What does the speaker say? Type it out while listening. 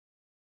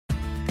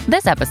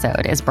This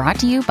episode is brought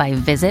to you by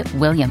Visit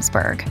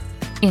Williamsburg.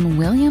 In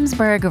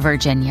Williamsburg,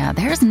 Virginia,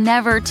 there's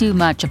never too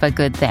much of a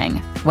good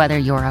thing. Whether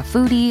you're a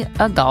foodie,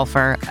 a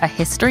golfer, a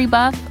history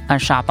buff, a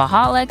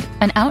shopaholic,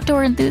 an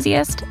outdoor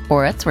enthusiast,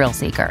 or a thrill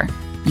seeker,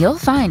 you'll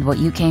find what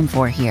you came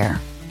for here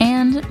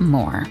and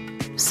more.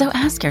 So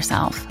ask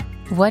yourself,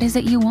 what is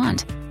it you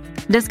want?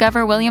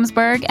 Discover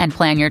Williamsburg and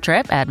plan your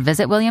trip at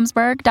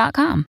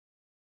visitwilliamsburg.com.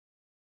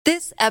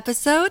 This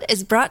episode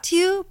is brought to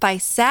you by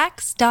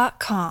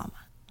Sax.com.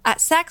 At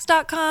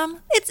Sax.com,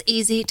 it's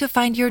easy to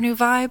find your new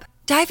vibe.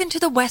 Dive into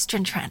the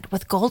Western trend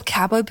with gold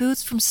cowboy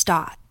boots from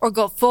Stott, or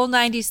go full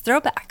 90s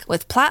throwback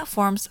with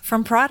platforms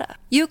from Prada.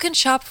 You can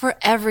shop for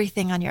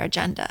everything on your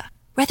agenda,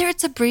 whether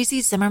it's a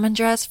breezy Zimmermann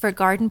dress for a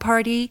garden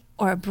party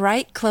or a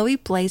bright Chloe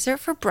blazer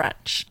for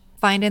brunch.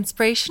 Find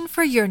inspiration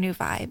for your new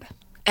vibe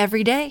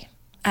every day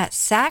at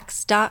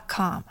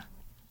Sax.com.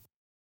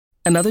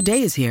 Another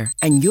day is here,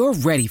 and you're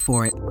ready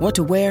for it. What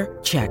to wear?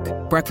 Check.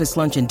 Breakfast,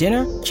 lunch, and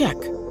dinner? Check.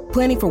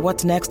 Planning for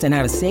what's next and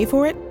how to save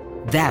for it?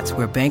 That's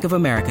where Bank of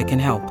America can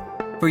help.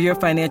 For your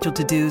financial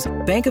to-dos,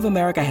 Bank of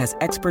America has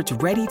experts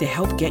ready to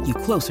help get you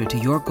closer to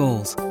your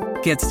goals.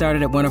 Get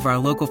started at one of our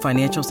local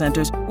financial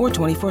centers or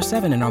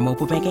 24/7 in our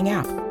mobile banking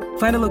app.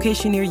 Find a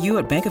location near you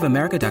at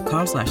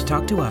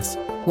bankofamerica.com/talktous.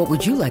 What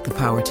would you like the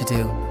power to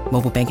do?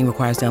 Mobile banking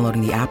requires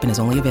downloading the app and is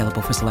only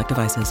available for select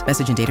devices.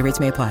 Message and data rates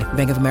may apply.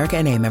 Bank of America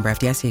N.A., member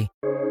FDIC.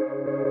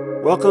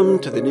 Welcome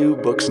to the New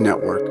Books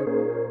Network.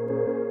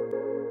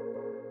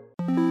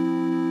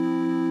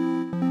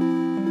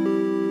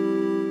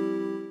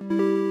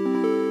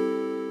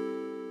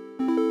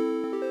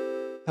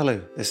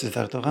 Hello, this is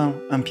Verdorin.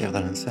 I'm Pierre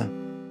Delancey.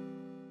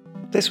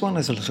 This one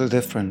is a little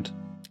different.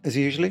 As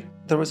usually,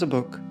 there is a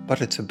book,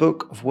 but it's a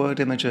book of word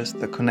images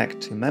that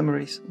connect to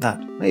memories that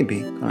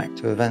maybe connect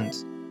to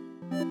events.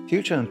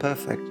 Future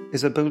Imperfect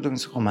is a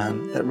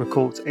Bildungsroman that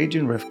records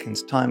Adrian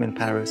Rifkin's time in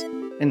Paris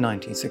in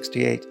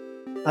 1968,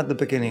 at the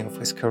beginning of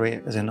his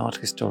career as an art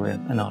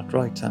historian and art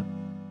writer.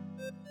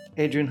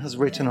 Adrian has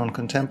written on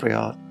contemporary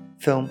art,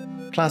 film,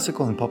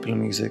 classical and popular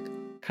music,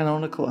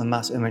 canonical and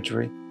mass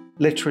imagery,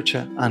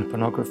 literature and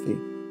pornography.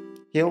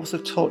 He also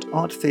taught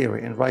art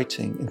theory and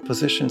writing in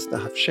positions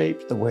that have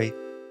shaped the way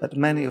that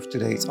many of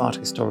today's art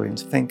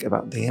historians think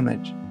about the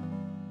image.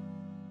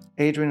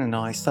 Adrian and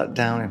I sat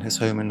down in his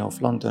home in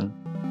North London.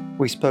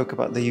 We spoke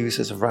about the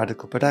uses of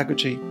radical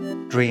pedagogy,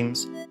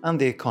 dreams, and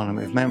the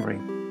economy of memory.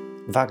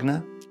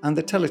 Wagner and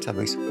the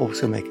Teletubbies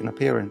also make an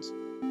appearance.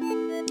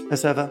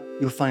 As ever,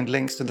 you'll find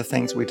links to the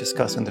things we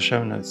discuss in the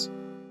show notes.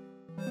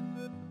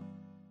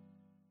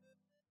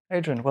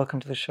 Adrian, welcome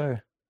to the show.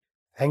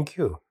 Thank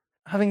you.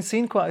 Having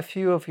seen quite a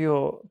few of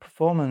your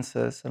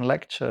performances and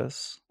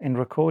lectures in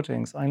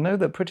recordings, I know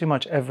that pretty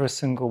much every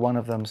single one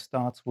of them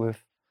starts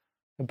with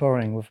a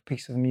borrowing, with a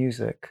piece of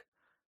music.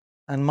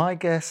 And my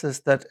guess is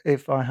that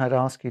if I had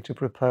asked you to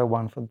prepare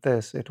one for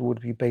this, it would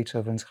be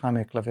Beethoven's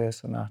Klavier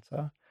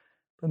Sonata.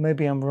 But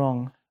maybe I'm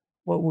wrong.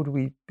 What would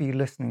we be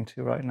listening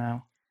to right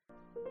now?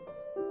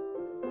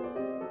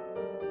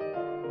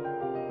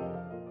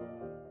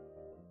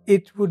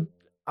 It would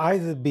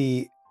either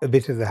be a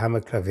bit of the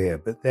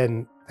Hammerklavier, but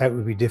then that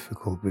would be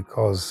difficult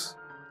because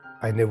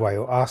I know why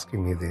you're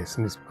asking me this,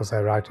 and it's because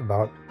I write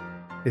about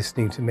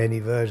listening to many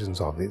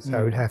versions of it, so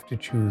I would have to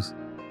choose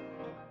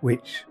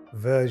which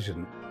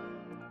version.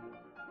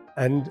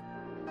 And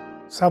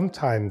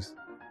sometimes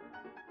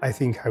I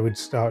think I would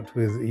start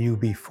with a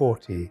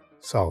UB40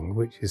 song,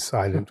 which is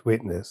Silent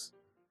Witness.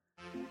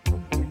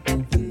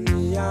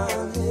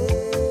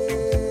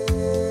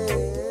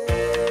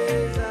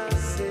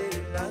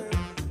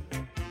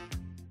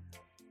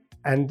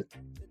 And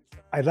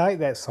I like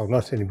that song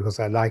not only because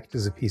I like it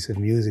as a piece of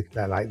music and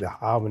I like the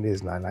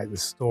harmonies and I like the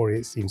story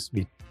it seems to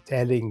be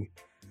telling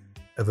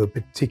of a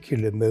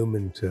particular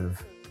moment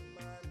of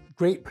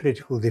great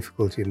political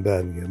difficulty in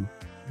Birmingham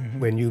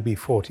when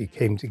UB40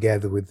 came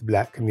together with the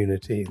black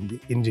community and the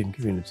Indian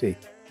community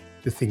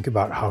to think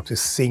about how to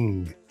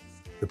sing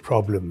the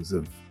problems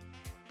of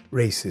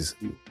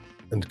racism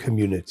and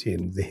community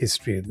and the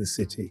history of the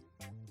city.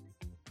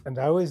 And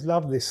I always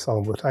loved this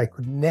song, but I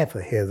could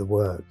never hear the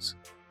words.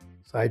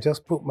 So I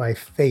just put my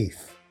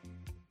faith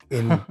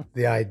in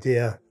the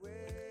idea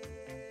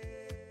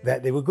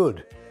that they were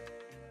good.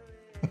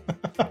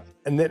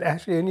 And then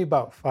actually only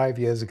about 5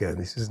 years ago,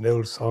 this is an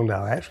old song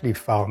now, I actually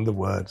found the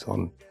words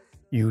on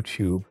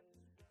YouTube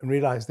and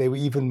realized they were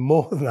even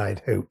more than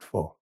I'd hoped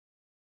for.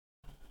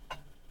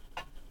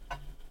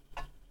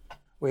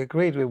 We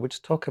agreed we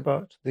would talk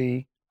about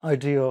the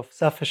idea of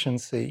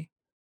sufficiency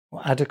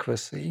or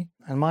adequacy.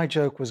 And my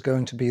joke was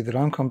going to be that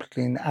I'm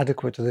completely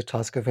inadequate to the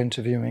task of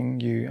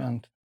interviewing you,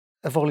 and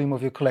a volume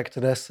of your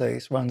collected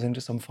essays runs into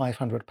some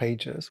 500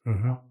 pages.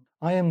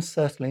 I am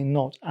certainly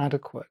not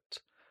adequate.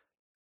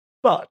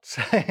 But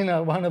in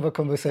one of our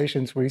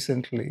conversations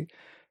recently,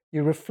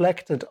 you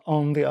reflected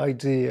on the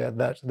idea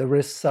that there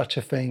is such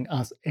a thing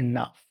as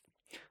enough.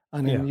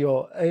 And in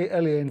your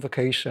earlier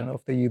invocation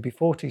of the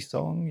UB40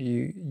 song,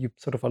 you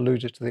sort of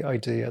alluded to the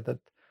idea that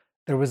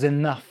there was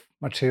enough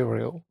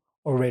material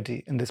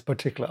already in this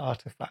particular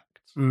artifact.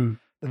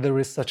 that there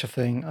is such a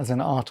thing as an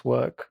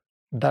artwork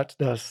that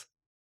does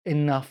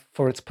enough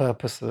for its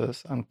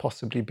purposes and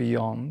possibly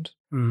beyond.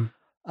 Mm.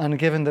 And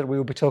given that we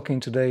will be talking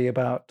today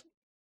about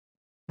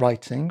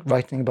writing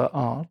about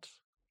art,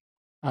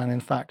 and in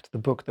fact, the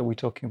book that we're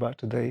talking about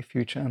today,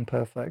 Future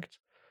Imperfect,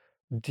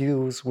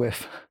 deals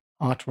with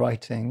art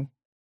writing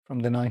from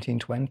the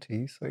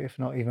 1920s, so if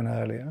not even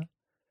earlier.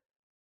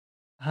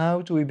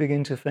 How do we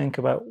begin to think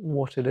about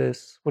what it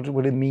is, what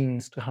it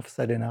means to have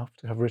said enough,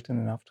 to have written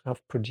enough, to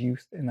have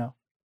produced enough?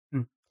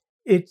 Mm.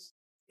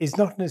 It's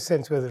not in a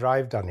sense whether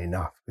I've done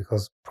enough,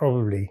 because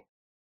probably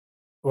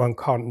one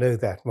can't know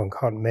that, one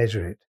can't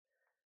measure it.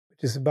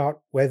 It is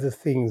about whether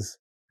things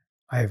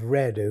I've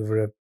read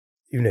over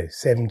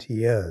 70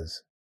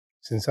 years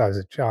since I was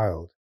a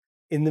child,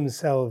 in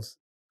themselves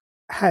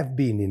have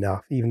been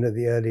enough, even at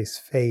the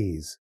earliest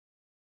phase.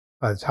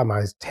 By the time I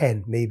was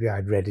 10, maybe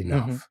I'd read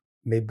enough.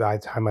 Maybe by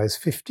the time I was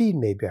 15,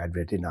 maybe I'd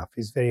read enough.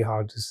 It's very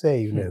hard to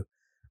say,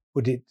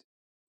 Would it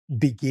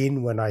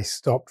begin when I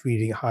stopped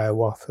reading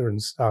Hiawatha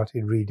and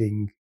started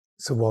reading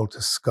Sir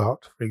Walter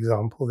Scott, for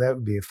example? That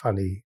would be a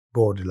funny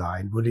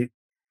borderline. Would it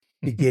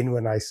begin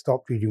when I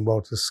stopped reading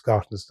Walter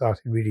Scott and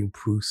started reading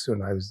Proust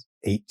when I was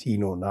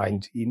 18 or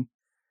 19?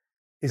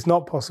 It's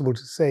not possible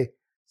to say.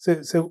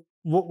 So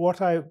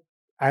what I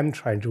am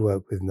trying to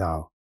work with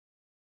now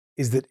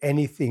is that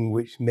anything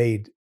which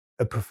made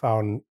a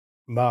profound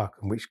mark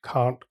and which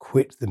can't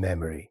quit the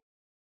memory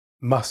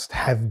must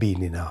have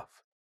been enough.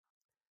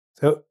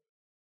 So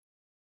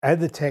at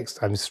the text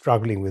I'm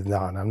struggling with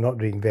now, and I'm not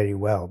doing very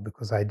well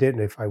because I don't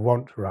know if I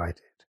want to write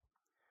it.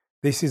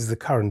 This is the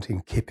current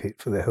incipit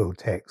for the whole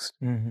text,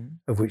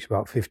 of which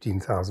about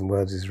 15,000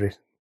 words is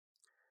written.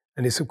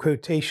 And it's a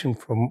quotation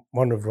from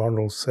one of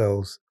Ronald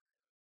Searle's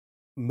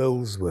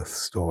Molesworth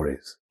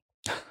stories.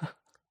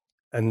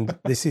 And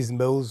this is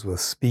Molesworth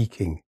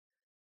speaking.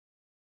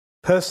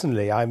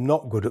 Personally, I'm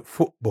not good at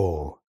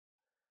football.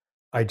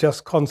 I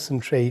just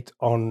concentrate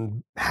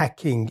on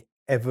hacking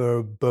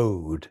ever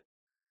bowed.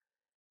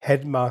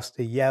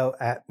 Headmaster yell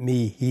at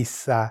me, he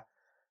sa,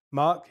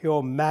 "Mark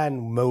your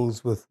man,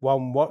 Molesworth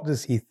one. What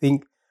does he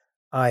think?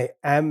 I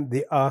am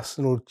the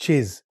Arsenal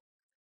chiz."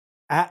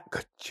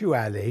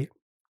 Actually,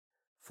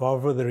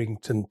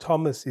 Fotherington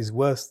Thomas is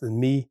worse than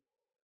me.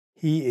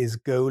 He is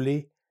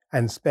goalie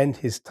and spent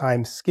his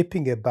time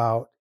skipping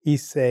about. He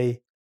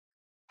say,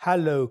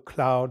 "Hello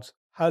clouds,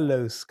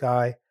 hello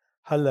sky,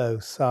 hello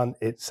sun,"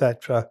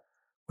 etc.,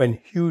 when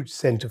huge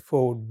centre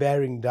forward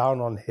bearing down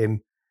on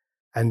him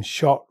and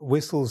shot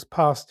whistles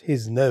past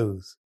his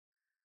nose.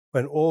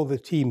 When all the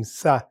team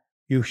sa,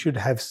 "You should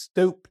have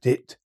stoped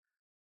it."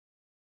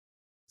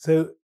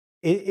 So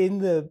in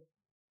the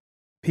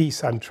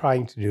piece I'm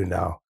trying to do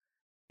now,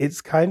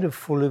 it's kind of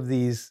full of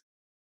these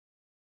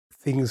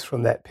things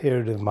from that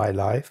period of my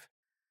life.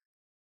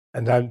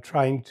 And I'm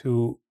trying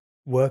to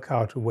work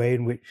out a way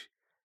in which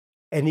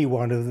any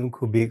one of them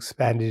could be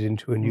expanded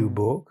into a new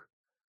book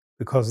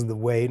because of the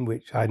way in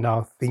which I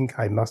now think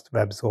I must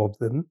have absorbed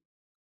them.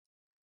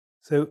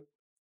 So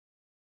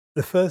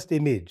the first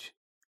image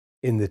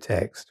in the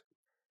text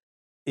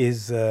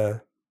is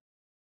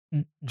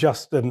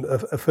just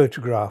a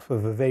photograph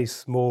of a very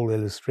small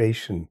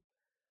illustration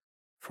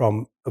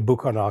from a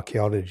book on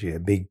archaeology, a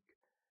big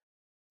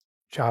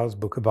child's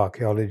book of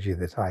archaeology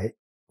that I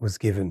was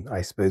given,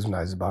 I suppose, when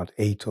I was about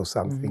 8 or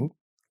something.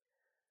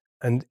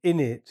 And in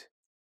it,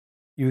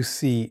 you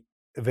see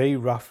a very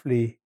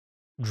roughly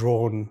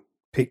drawn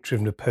picture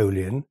of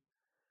Napoleon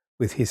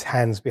with his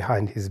hands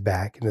behind his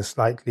back in a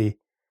slightly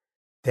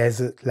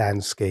desert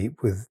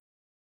landscape with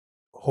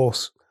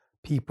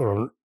people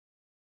on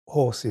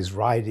horses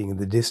riding in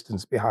the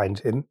distance behind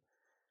him.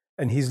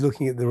 And he's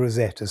looking at the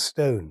Rosetta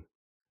Stone,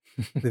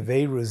 the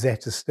very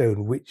Rosetta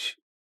Stone, which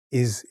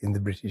is in the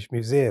British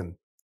Museum,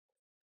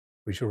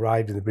 which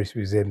arrived in the British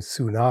Museum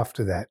soon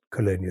after that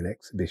colonial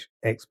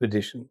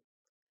expedition.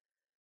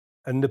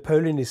 And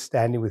Napoleon is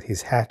standing with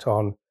his hat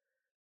on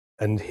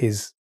and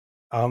his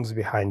arms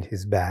behind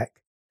his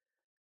back,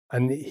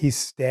 and he's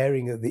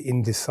staring at the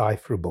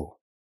indecipherable.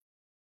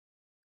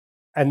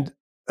 And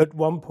at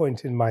one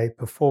point in my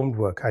performed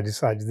work, I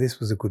decided this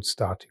was a good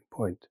starting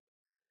point.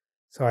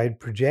 So I'd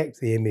project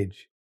the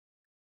image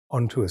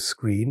onto a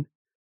screen,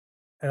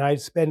 and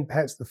I'd spend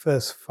perhaps the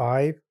first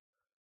 5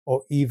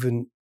 or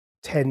even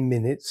 10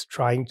 minutes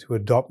trying to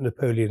adopt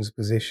Napoleon's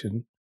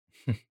position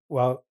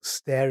while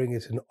staring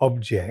at an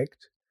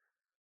object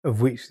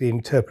of which the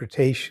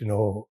interpretation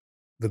or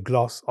the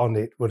gloss on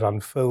it would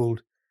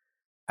unfold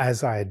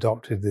as I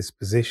adopted this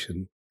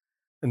position,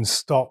 and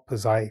stop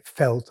as I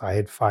felt I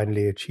had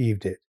finally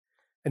achieved it.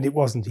 And it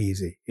wasn't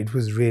easy. It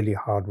was really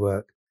hard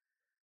work.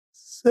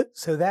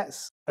 So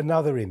that's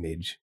another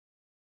image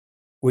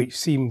which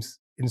seems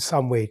in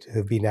some way to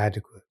have been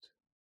adequate.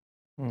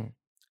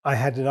 I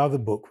had another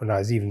book when I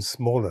was even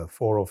smaller,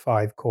 4 or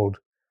 5, called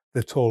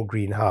The Tall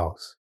Green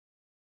House.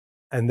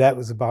 And that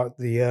was about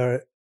the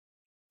year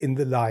in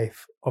the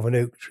life of an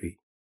oak tree.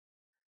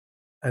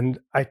 And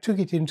I took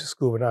it into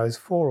school when I was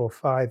 4 or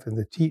 5, and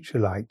the teacher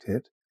liked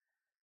it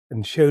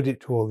and showed it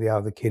to all the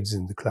other kids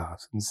in the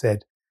class and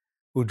said,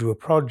 we'll do a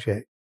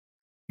project.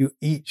 You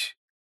each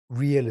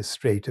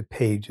re-illustrate a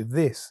page of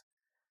this,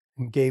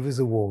 and gave us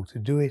a wall to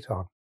do it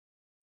on.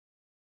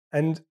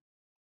 And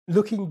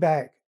looking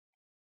back,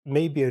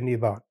 maybe only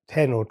about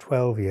 10 or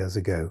 12 years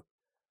ago,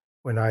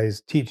 when I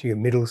was teaching at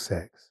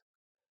Middlesex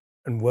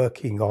and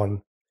working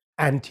on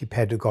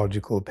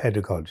anti-pedagogical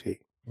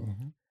pedagogy,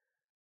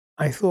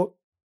 I thought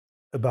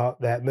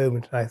about that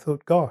moment and I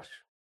thought, gosh,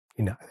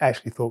 I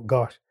actually thought,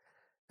 gosh,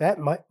 that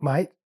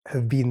might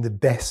have been the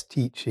best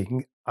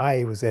teaching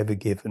I was ever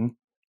given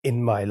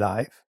in my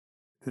life.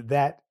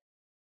 That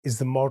is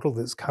the model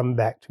that's come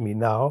back to me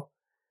now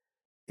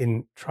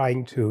in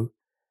trying to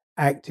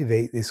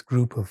activate this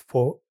group of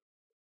 4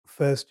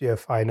 first-year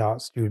fine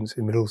arts students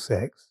in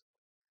Middlesex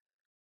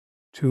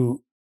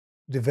to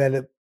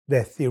develop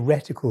their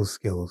theoretical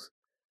skills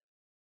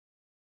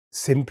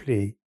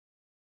simply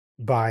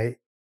by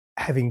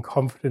having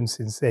confidence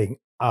in saying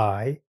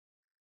I,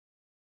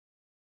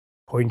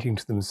 pointing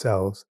to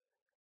themselves,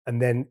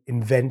 and then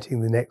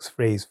inventing the next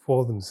phrase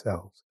for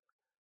themselves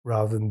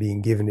rather than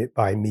being given it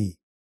by me.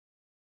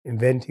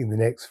 Inventing the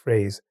next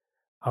phrase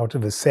out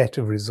of a set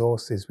of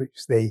resources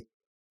which they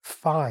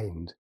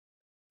find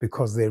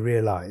because they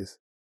realize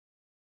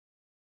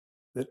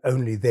that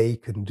only they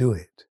can do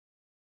it.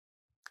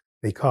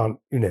 They can't,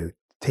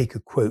 take a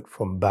quote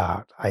from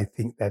Barth. I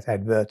think that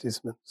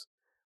advertisements,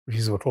 which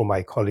is what all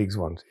my colleagues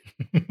wanted.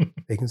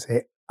 They can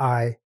say,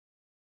 I,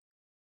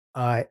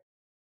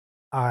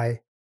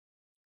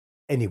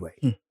 anyway.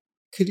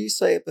 Could you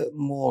say a bit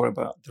more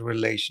about the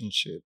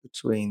relationship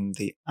between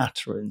the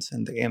utterance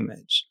and the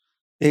image?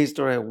 Is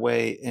there a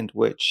way in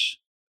which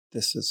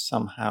this is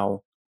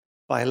somehow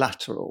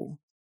bilateral?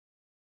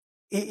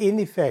 In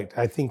effect,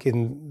 I think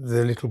in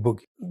the little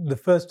book, the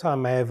first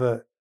time I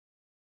ever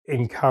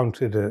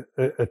encountered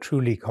a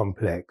truly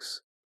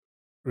complex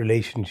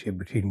relationship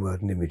between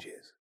word and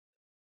images,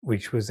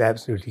 which was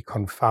absolutely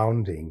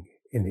confounding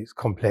in its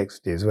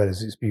complexity as well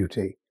as its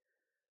beauty.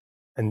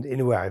 And in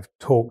a way, I've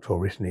talked or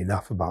written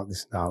enough about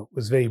this now,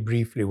 was very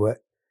briefly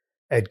were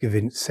Edgar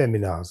Vint's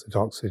seminars at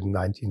Oxford in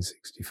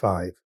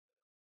 1965.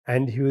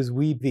 And he was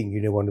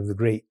weaving, one of the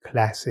great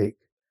classic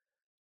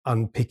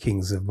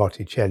unpickings of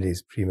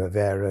Botticelli's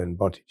Primavera and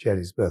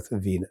Botticelli's Birth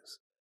of Venus,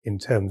 in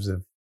terms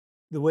of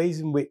the ways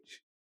in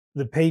which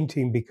the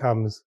painting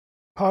becomes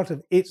part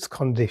of its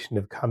condition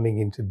of coming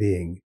into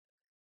being,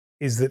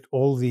 is that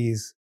all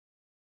these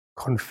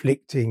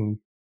conflicting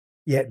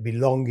yet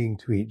belonging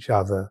to each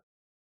other,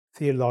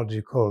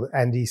 theological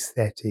and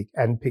aesthetic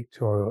and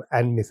pictorial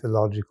and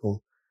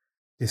mythological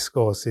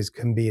discourses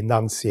can be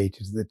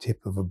enunciated at the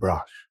tip of a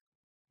brush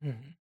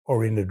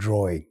or in a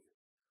drawing,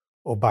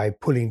 or by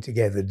pulling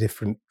together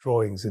different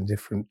drawings and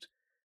different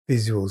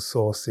visual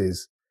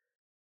sources,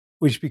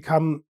 which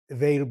become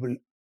available.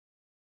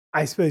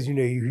 I suppose, you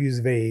use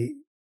a very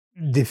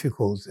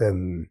difficult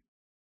and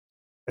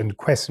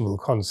questionable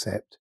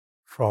concept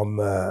from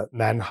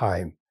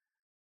Mannheim,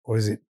 or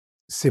is it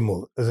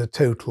Simmel, as a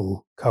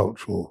total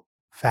cultural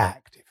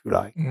fact, if you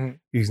like,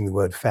 using the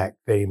word fact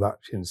very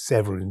much in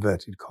several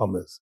inverted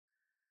commas.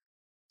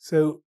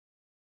 So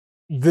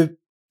the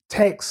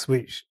texts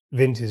which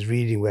Vint is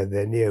reading, whether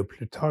they're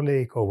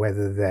Neoplatonic or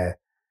whether they're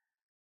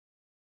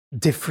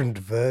different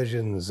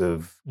versions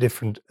of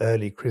different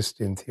early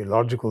Christian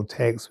theological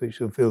texts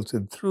which are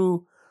filtered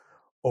through,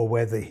 or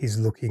whether he's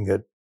looking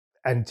at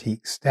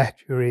antique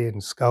statuary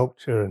and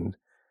sculpture and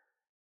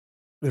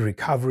the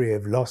recovery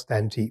of lost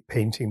antique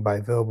painting by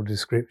verbal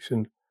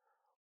description,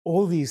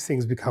 all these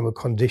things become a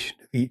condition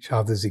of each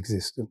other's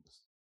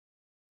existence.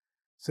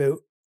 So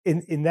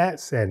in that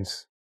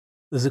sense,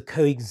 there's a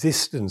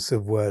coexistence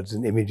of words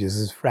and images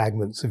as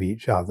fragments of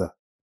each other.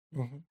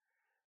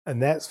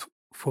 And that's,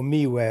 for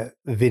me, where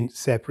Vint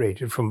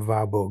separated from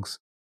Warburg's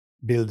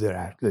Bilder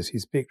Atlas,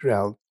 his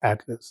picture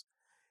atlas,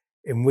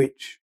 in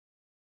which,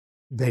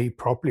 very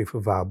properly for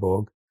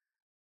Warburg,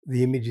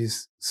 the image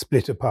is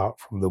split apart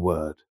from the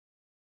word.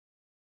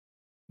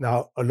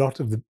 Now, a lot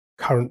of the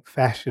current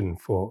fashion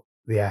for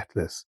the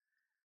atlas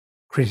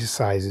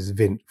criticizes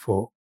Vint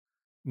for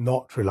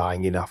not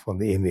relying enough on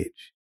the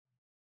image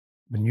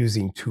and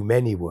using too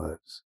many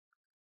words.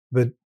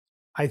 But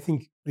I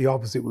think the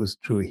opposite was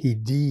true. He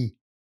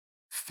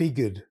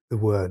defigured the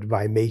word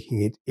by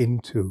making it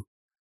into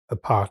a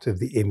part of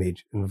the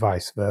image and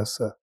vice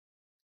versa.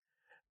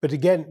 But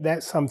again,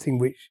 that's something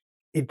which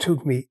it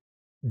took me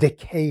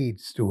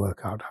decades to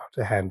work out how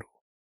to handle.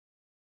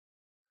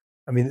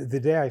 I mean, the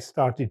day I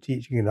started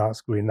teaching in art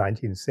school in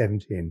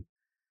 1917,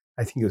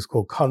 I think it was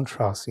called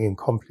Contrasting and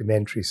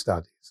Complementary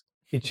Studies.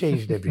 It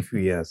changed every few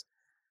years.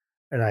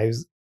 And I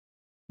was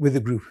with a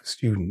group of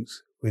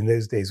students who in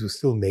those days were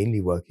still mainly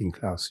working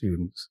class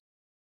students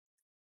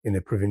in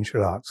a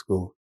provincial art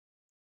school.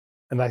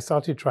 And I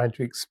started trying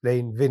to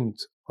explain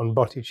Vint on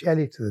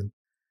Botticelli to them.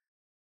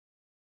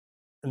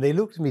 And they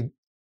looked at me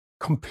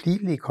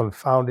completely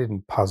confounded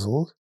and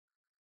puzzled.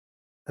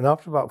 And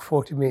after about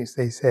 40 minutes,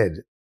 they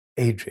said,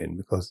 Adrian,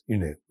 because,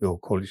 we all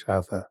call each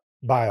other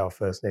by our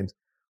first names,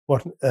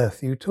 what on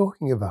earth are you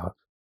talking about?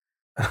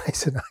 And I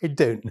said, I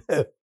don't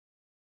know.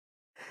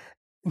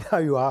 Now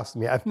you ask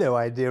me, I have no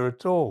idea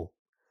at all.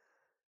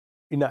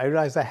 I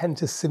realized I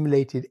hadn't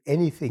assimilated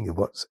anything of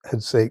what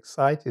had so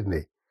excited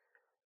me.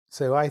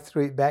 So I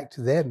threw it back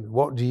to them.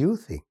 What do you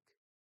think?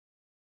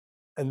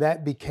 And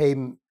that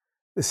became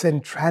the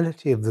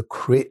centrality of the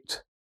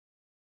crit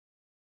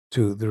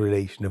to the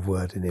relation of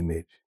word and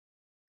image.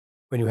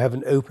 When you have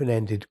an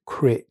open-ended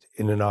crit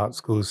in an art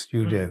school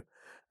studio,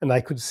 and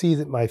I could see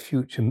that my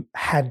future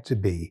had to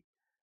be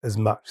as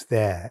much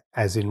there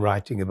as in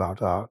writing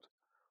about art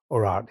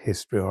or art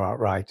history or art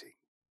writing.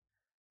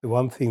 The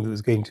one thing that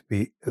was going to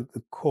be at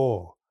the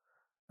core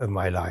of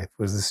my life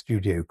was the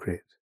studio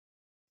crit.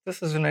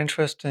 This is an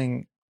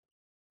interesting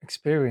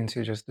experience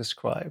you just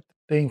described,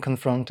 being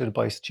confronted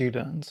by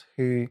students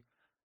who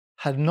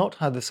had not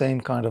had the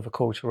same kind of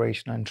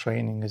acculturation and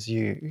training as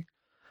you.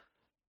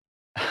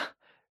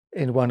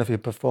 In one of your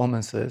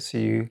performances,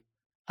 you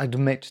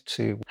admit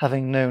to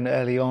having known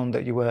early on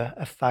that you were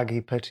a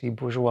faggy, petty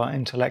bourgeois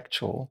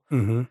intellectual.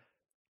 Mm-hmm.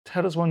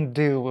 How does one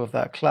deal with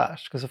that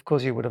clash? Because, of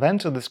course, you would have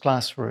entered this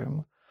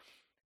classroom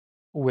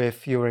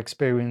with your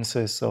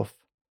experiences of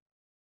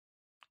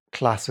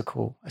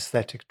classical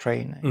aesthetic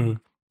training. Mm-hmm.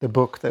 The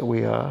book that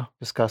we are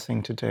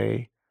discussing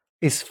today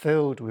is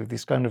filled with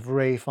these kind of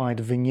reified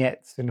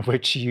vignettes in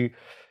which you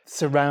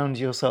surround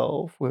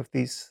yourself with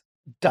these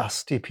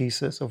dusty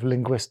pieces of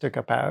linguistic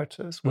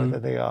apparatus, whether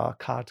they are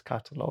card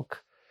catalogue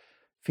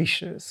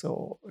fiches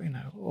or,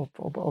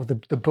 or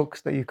the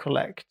books that you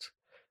collect.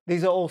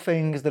 These are all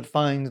things that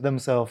find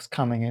themselves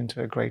coming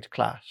into a great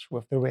clash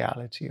with the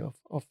reality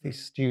of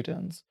these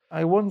students.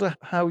 I wonder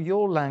how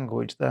your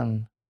language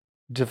then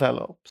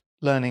develops,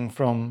 learning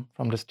from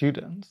the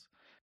students.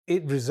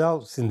 It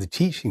results in the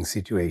teaching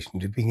situation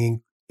to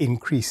being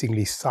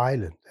increasingly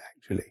silent,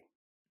 actually.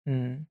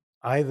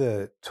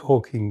 Either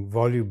talking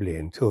volubly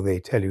until they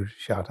tell you to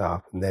shut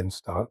up and then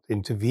start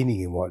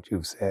intervening in what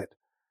you've said,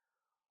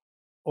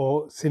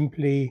 or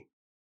simply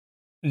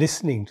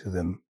listening to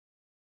them,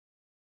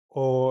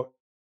 or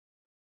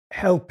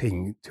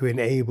helping to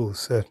enable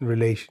certain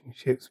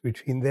relationships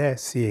between their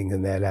seeing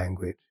and their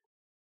language.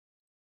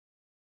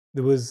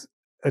 There was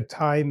a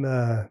time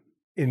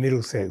in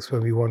Middlesex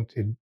when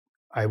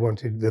I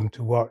wanted them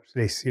to watch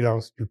Les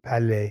Silences du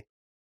Palais,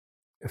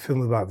 a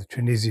film about the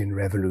Tunisian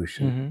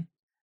Revolution,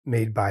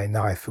 made by,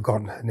 now I've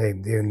forgotten her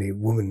name, the only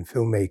woman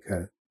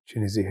filmmaker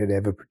Tunisia had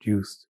ever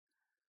produced,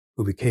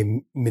 who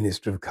became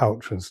Minister of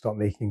Culture and stopped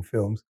making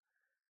films.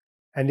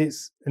 And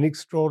it's an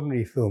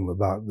extraordinary film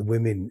about the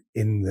women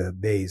in the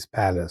Bey's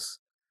palace,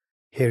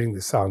 hearing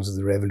the sounds of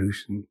the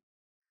revolution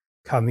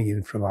coming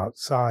in from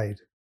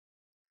outside.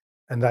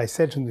 And I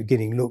said from the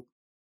beginning, look,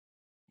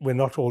 we're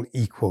not all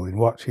equal in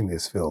watching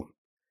this film.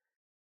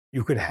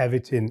 You could have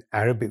it in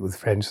Arabic with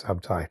French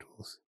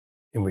subtitles,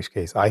 in which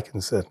case I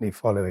can certainly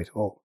follow it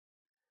all.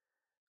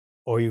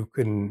 Or you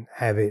can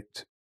have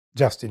it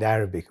just in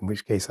Arabic, in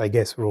which case I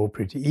guess we're all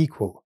pretty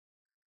equal.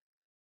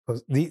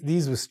 Because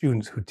these were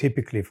students who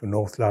typically for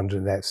North London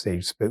at that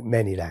stage spoke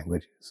many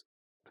languages.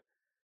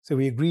 So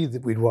we agreed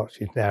that we'd watch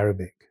it in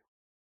Arabic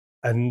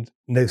and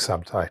no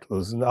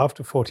subtitles. And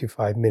after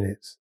 45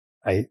 minutes,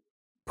 I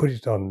put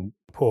it on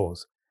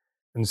pause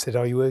and said,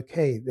 are you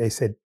okay? They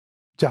said,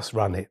 just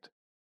run it.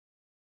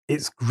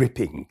 It's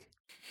gripping.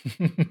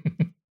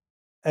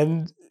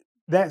 And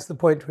that's the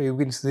point where you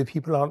begin to say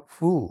people aren't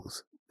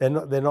fools. They're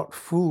not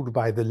fooled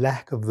by the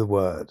lack of the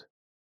word,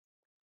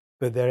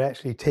 but they're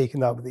actually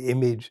taken up with the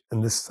image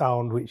and the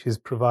sound which is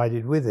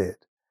provided with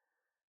it.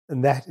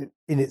 And that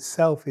in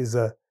itself is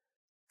a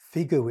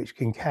figure which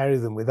can carry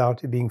them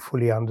without it being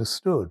fully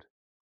understood,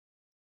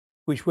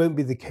 which won't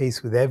be the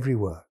case with every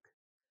work.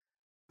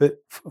 But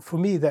for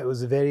me, that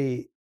was a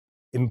very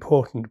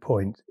important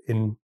point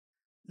in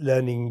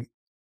learning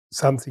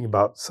something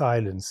about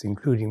silence,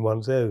 including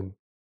one's own,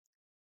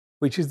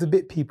 which is the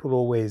bit people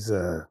always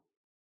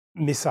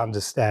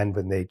misunderstand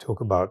when they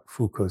talk about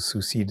Foucault's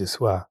souci de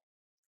soi.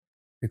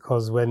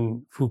 Because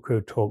when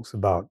Foucault talks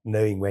about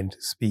knowing when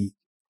to speak,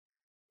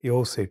 he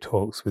also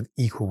talks with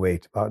equal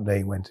weight about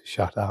knowing when to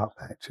shut up,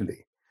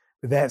 actually.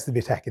 But that's the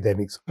bit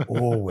academics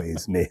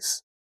always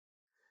miss,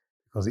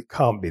 because it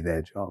can't be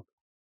their job.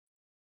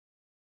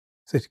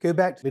 So to go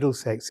back to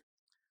Middlesex,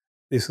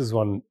 this was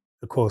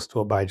a course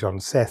taught by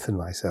John Seth and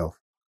myself.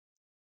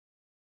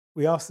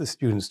 We asked the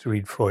students to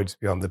read Freud's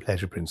Beyond the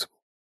Pleasure Principle.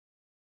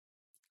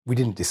 We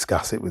didn't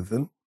discuss it with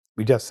them.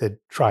 We just said,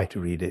 try to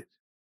read it.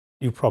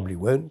 You probably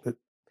won't, but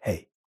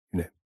hey,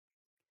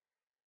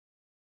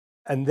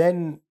 And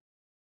then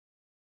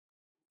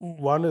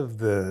one of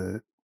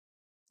the,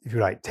 if you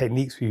like,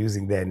 techniques we're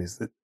using then is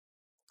that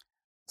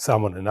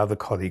another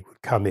colleague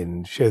would come in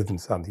and show them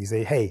something. He'd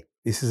say, hey,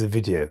 this is a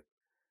video.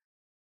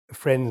 A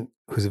friend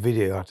who's a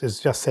video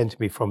artist just sent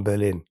me from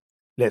Berlin.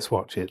 Let's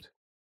watch it.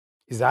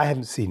 He said, I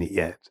haven't seen it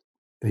yet.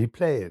 And he'd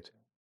play it.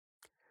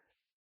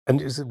 And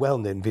it was a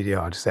well-known video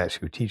artist,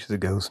 actually, who teaches at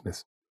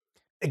Goldsmiths.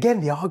 Again,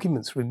 the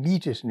arguments were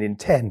immediate and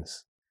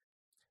intense.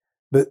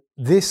 But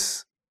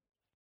this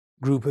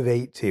group of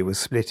 80 was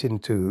split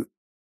into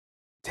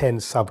 10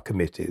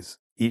 subcommittees,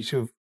 each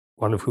of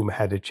one of whom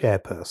had a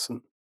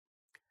chairperson.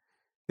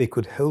 They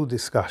could hold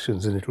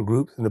discussions in little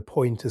groups and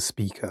appoint a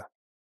speaker.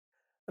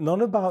 And on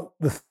about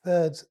the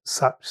third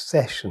such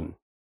session,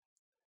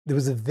 there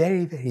was a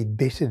very, very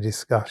bitter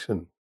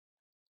discussion,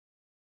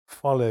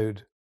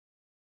 followed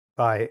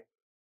by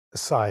a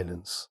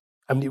silence.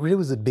 I mean, it really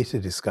was a bitter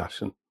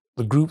discussion.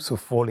 The groups were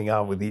falling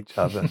out with each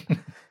other.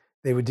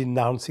 They were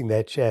denouncing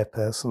their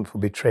chairperson for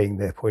betraying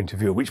their point of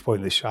view, at which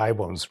point the shy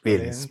ones really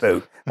Brilliant.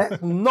 spoke.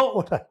 That's not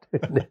what I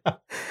do.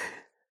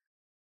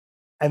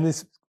 And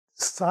this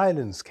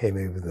silence came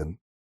over them.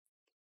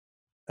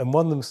 And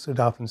one of them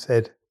stood up and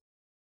said,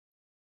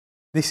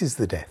 "This is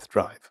the death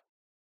drive.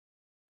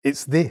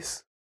 It's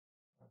this."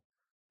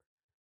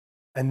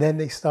 And then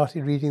they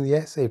started reading the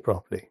essay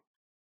properly.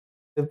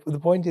 The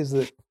point is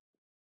that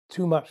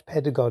too much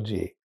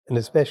pedagogy, and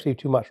especially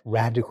too much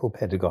radical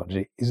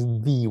pedagogy, is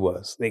the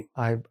worst thing.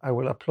 I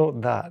will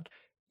applaud that.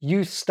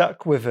 You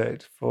stuck with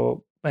it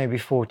for maybe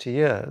 40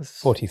 years.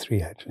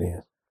 43, actually,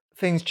 yes.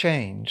 Things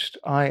changed.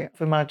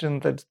 I've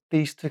imagined that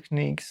these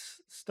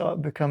techniques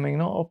start becoming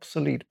not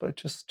obsolete, but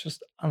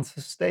just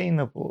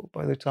unsustainable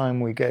by the time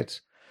we get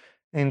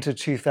into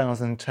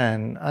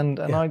 2010. And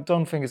Yeah. I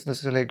don't think it's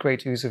necessarily a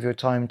great use of your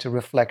time to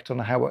reflect on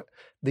how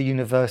the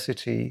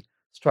university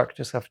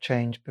structures have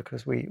changed,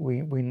 because we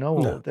know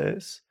all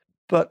this.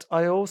 But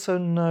I also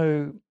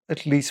know,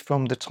 at least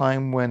from the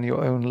time when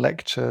your own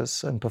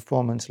lectures and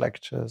performance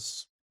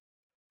lectures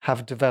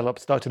have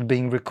developed, started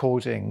being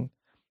recording,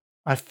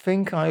 I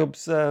think I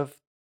observed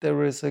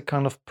there is a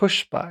kind of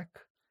pushback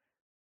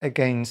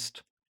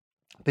against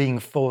being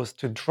forced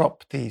to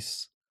drop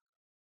these,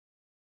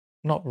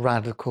 not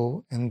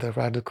radical in the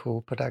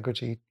radical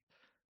pedagogy,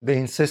 the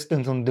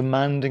insistence on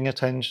demanding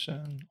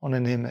attention on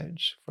an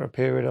image for a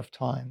period of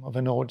time of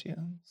an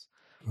audience,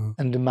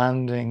 and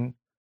demanding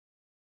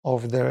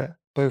of their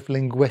both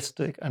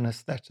linguistic and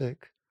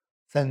aesthetic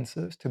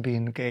senses to be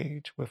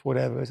engaged with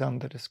whatever is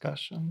under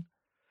discussion.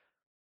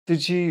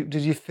 Did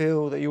you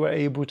feel that you were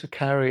able to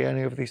carry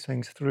any of these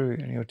things through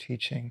in your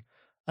teaching,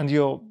 and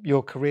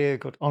your career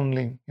got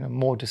only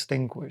more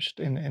distinguished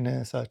in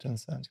a certain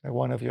sense?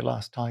 One of your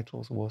last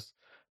titles was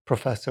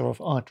Professor of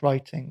Art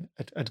Writing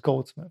at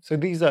Goldsmith. So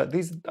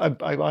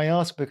I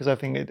ask because I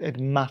think it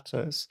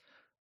matters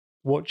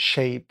what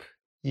shape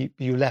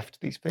you left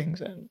these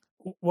things in.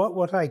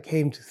 What I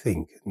came to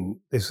think, and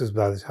this was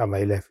by the time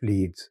I left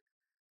Leeds,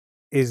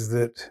 is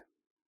that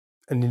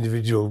an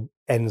individual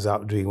ends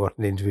up doing what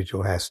an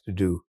individual has to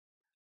do.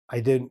 I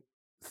don't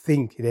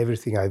think in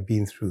everything I've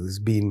been through there's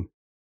been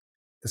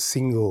a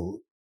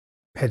single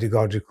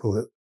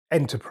pedagogical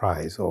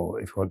enterprise,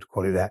 or if you want to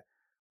call it that,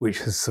 which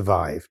has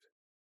survived.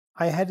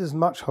 I had as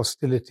much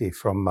hostility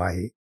from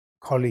my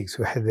colleagues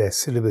who had their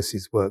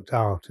syllabuses worked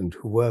out and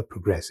who were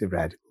progressive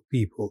radical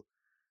people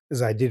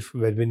as I did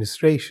from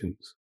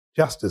administrations,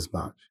 just as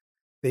much.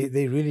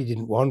 They really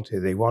didn't want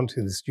it. They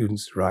wanted the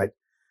students to write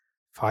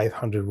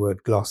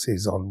 500-word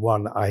glosses on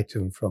one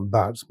item from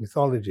Bouts'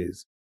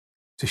 mythologies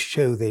to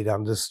show they'd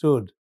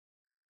understood,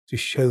 to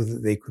show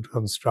that they could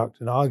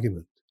construct an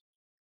argument.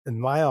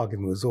 And my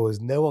argument was always,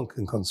 no one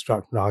can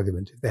construct an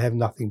argument if they have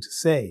nothing to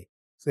say.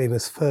 So they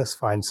must first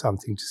find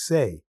something to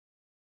say,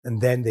 and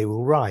then they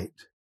will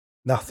write.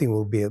 Nothing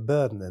will be a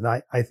burden. And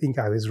I think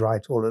I was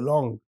right all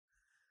along.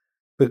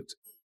 But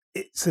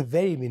it's a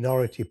very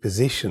minority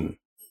position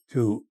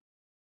to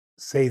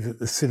say that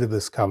the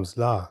syllabus comes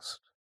last.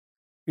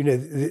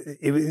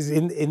 It was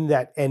in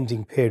that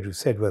ending period we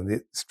said, when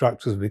the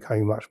structures were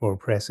becoming much more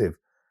oppressive,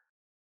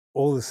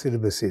 all the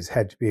syllabuses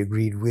had to be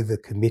agreed with a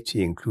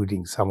committee,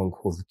 including someone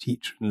called the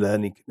Teacher and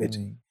Learning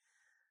Committee.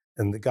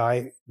 And the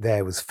guy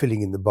there was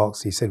filling in the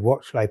box. He said,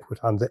 "What shall I put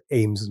under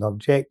aims and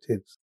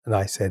objectives?" And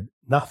I said,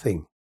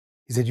 "Nothing."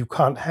 He said, "You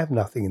can't have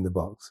nothing in the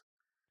box."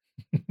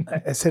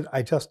 I said,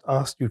 "I just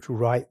asked you to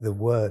write the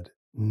word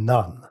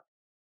none,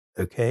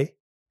 okay?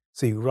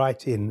 So you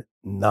write in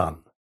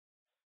none."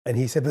 And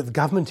he said, "But the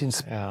government..."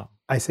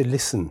 I said,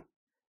 "Listen,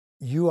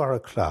 you are a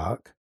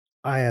clerk,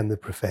 I am the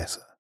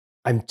professor.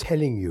 I'm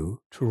telling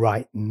you to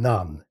write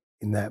none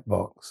in that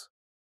box."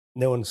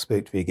 No one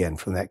spoke to me again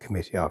from that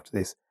committee after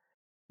this.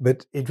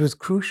 But it was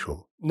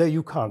crucial. No,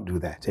 you can't do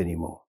that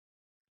anymore.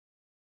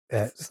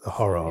 That's the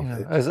horror of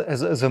it.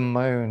 As a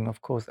moan,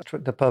 of course,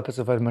 the purpose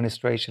of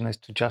administration is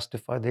to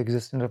justify the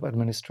existence of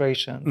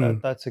administration.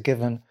 That's a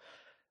given.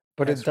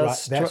 But that's it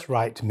does. That's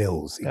Wright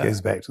Mills. It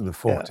goes back to the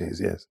 40s,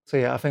 yes. So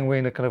I think we're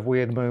in a kind of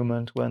weird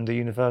moment when the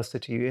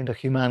university and the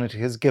humanity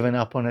has given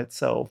up on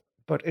itself,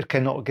 but it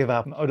cannot give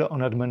up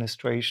on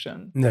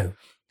administration. No.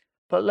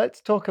 But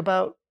let's talk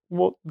about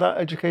what that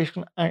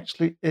education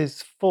actually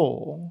is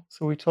for.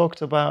 So we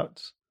talked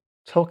about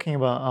talking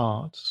about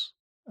art,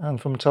 and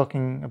from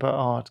talking about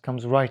art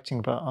comes writing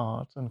about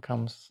art, and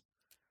comes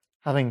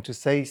having to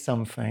say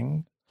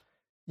something.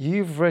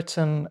 You've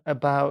written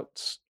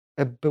about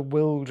a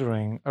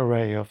bewildering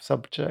array of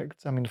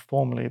subjects. I mean,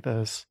 formally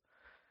there's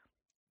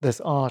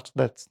art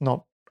that's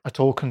not at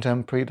all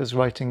contemporary. There's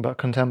writing about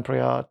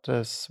contemporary art.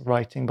 There's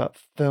writing about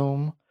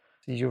film.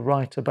 You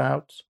write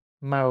about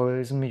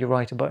Maoism. You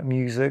write about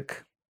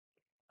music.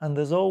 And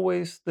there's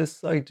always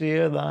this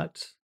idea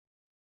that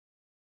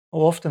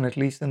or often at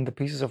least in the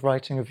pieces of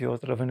writing of yours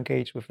that I've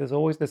engaged with, there's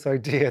always this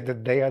idea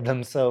that they are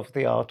themselves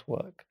the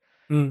artwork.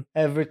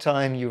 Every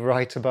time you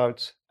write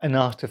about an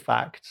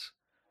artifact,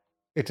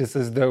 it is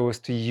as though as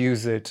to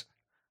use it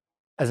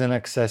as an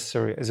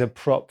accessory, as a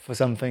prop for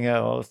something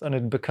else, and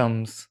it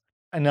becomes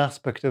an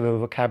aspect of a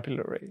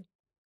vocabulary.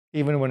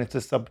 Even when it's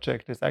a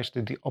subject, it's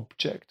actually the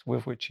object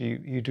with which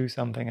you do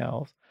something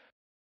else.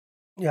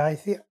 Yeah, I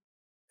think,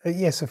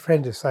 yes, a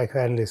friend, a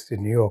psychoanalyst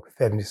in New York, a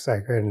feminist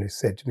psychoanalyst,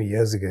 said to me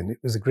years ago, and it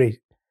was a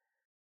great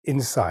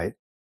insight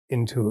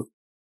into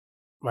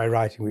my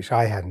writing, which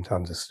I hadn't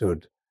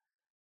understood.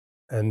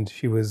 And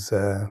she was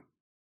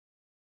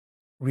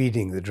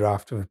reading the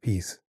draft of a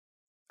piece.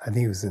 I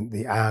think it was in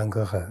the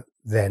Ingres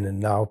Then and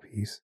Now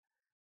piece.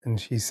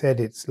 And she said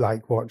it's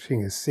like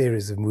watching a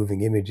series of moving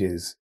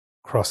images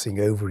crossing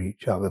over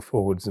each other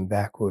forwards and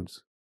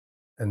backwards.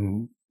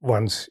 And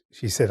once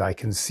she said, I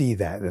can see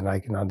that, then I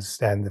can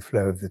understand the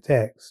flow of the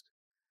text.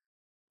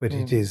 But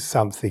it is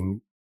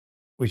something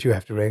which you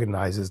have to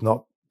recognize as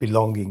not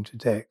belonging to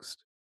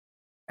text,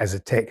 as a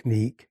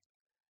technique.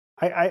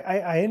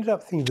 I ended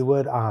up thinking the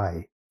word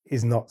I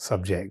is not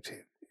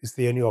subjective. It's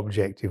the only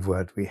objective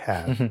word we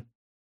have.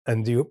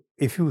 And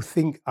if you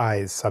think I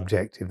is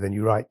subjective, then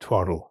you write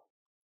twaddle,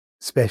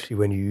 especially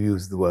when you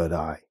use the word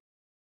I,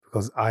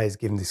 because I is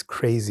given this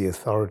crazy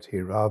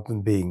authority rather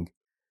than being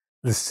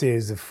the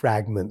series of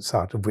fragments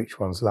out of which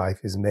one's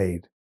life is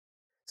made.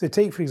 So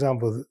take, for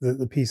example,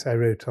 the piece I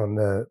wrote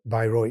on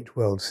Bayreuth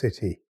World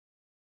City.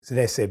 It's an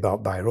essay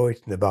about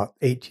Bayreuth and about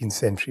 18th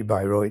century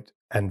Bayreuth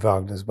and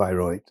Wagner's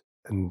Bayreuth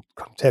and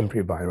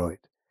contemporary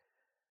Bayreuth.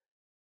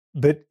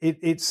 But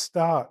it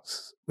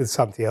starts with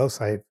something else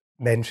I've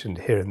mentioned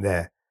here and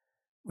there,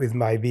 with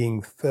my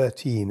being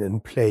 13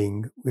 and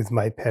playing with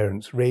my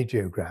parents'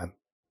 radiogram.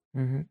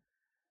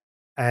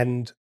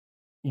 And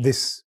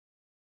this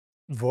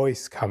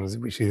voice comes,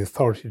 which is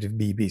authoritative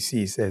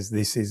BBC, says,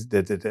 this is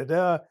the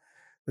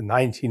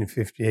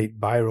 1958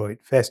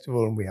 Bayreuth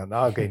Festival, and we are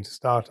now going to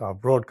start our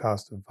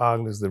broadcast of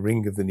Wagner's The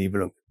Ring of the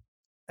Nibelungen.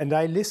 And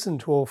I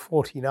listened to all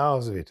 14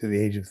 hours of it at the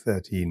age of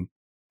 13,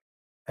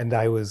 and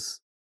I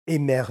was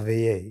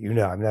émerveillé,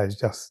 I was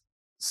just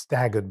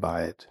staggered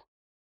by it.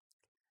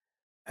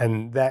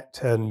 And that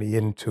turned me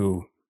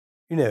into,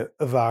 a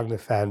Wagner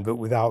fan, but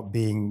without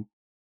being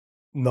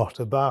not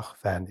a Bach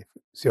fan, if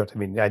you see what I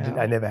mean.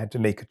 I never had to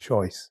make a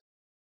choice,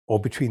 or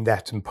between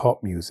that and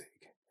pop music.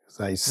 Because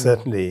I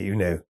certainly,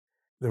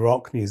 the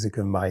rock music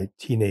of my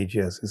teenage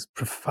years is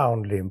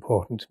profoundly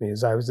important to me,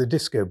 as I was a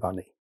disco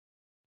bunny.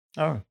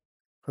 Oh.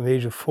 From the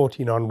age of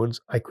 14 onwards,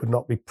 I could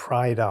not be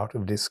pried out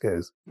of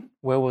discos.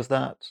 Where was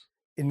that?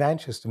 In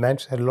Manchester.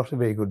 Manchester had a lot of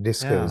very good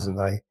discos, and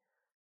I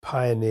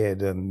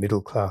pioneered a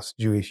middle-class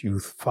Jewish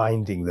youth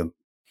finding them.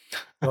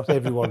 Not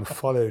everyone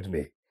followed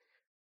me.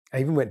 I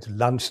even went to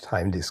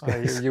lunchtime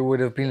discos. You would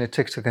have been a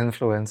TikTok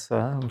influencer,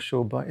 I'm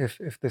sure, but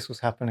if this was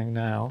happening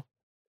now.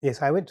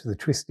 Yes, I went to the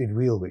Twisted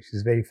Wheel, which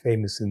is very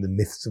famous in the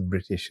myths of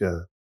British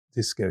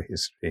disco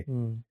history.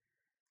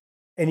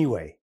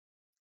 Anyway,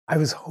 I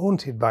was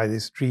haunted by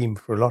this dream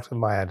for a lot of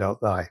my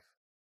adult life,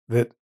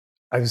 that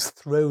I was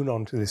thrown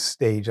onto this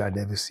stage I'd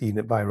never seen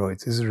at Bayreuth.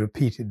 This is a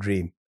repeated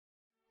dream.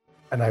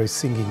 And I was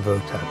singing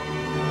Wotan.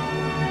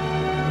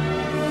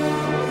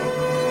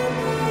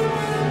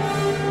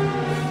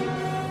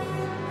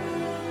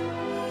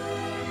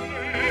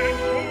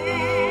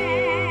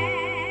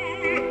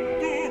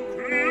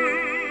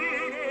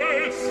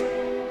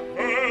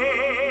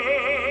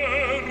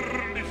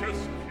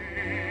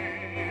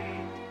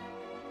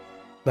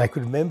 And I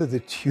could remember the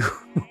tune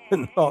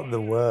and not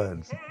the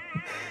words.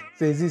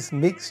 So there's this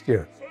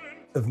mixture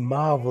of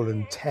marvel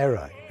and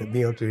terror at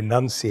being able to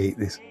enunciate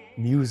this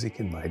music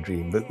in my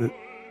dream, but the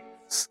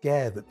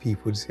scare that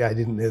people would say I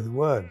didn't know the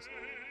words.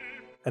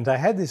 And I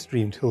had this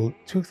dream till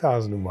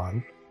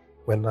 2001,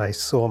 when I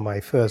saw my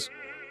first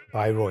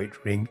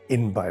Bayreuth ring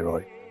in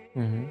Bayreuth.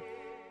 And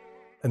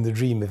the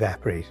dream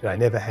evaporated. I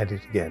never had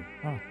it again.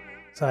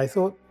 So I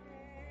thought,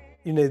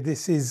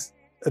 this is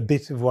a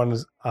bit of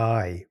one's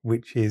I,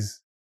 which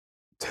is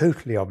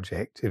totally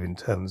objective in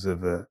terms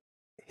of a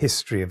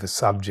history of a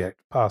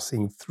subject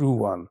passing through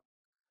one.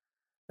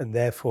 And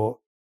therefore,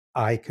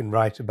 I can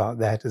write about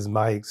that as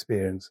my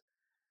experience.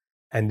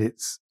 And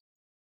it's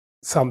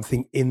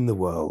something in the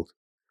world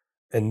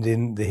and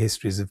in the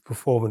histories of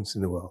performance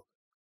in the world.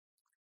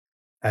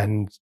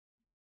 And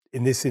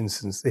in this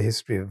instance, the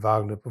history of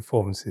Wagner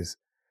performances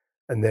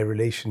and their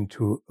relation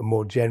to a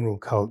more general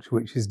culture,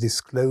 which is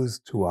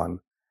disclosed to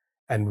one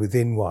and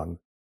within one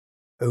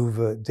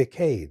over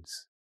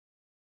decades.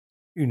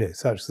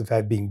 Such as the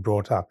fact being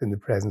brought up in the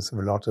presence of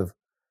a lot of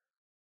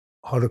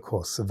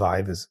Holocaust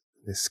survivors,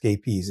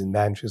 escapees in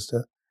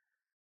Manchester,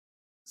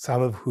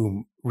 some of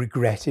whom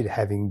regretted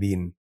having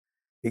been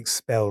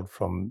expelled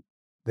from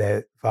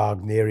their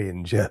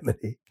Wagnerian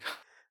Germany,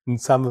 and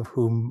some of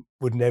whom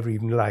would never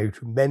even allow you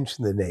to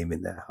mention the name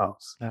in their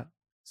house.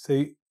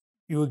 So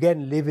you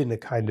again live in a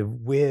kind of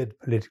weird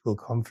political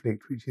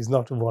conflict, which is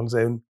not of one's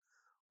own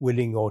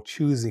willing or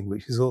choosing,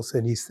 which is also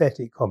an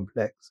aesthetic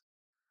complex.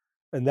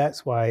 And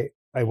that's why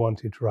I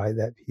wanted to write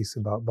that piece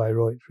about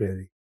Bayreuth,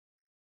 really,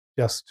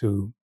 just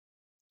to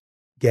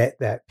get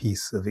that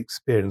piece of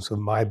experience of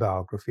my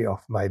biography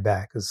off my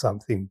back as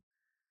something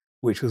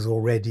which was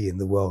already in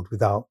the world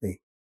without me.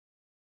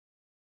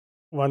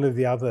 One of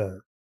the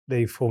other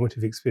very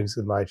formative experiences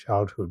of my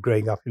childhood,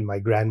 growing up in my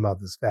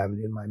grandmother's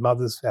family and my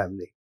mother's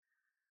family,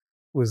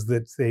 was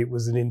that it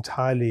was an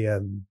entirely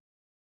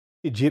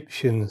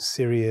Egyptian,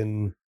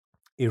 Syrian,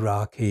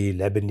 Iraqi,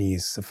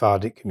 Lebanese,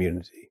 Sephardic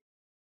community,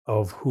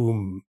 of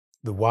whom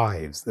the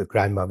wives, the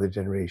grandmother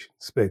generation,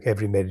 spoke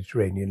every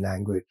Mediterranean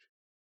language.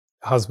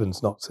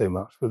 Husbands, not so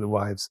much, but the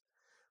wives,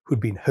 who'd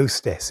been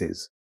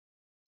hostesses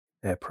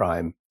in their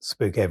prime,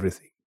 spoke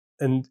everything.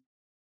 And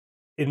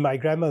in my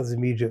grandmother's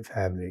immediate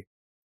family,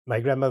 my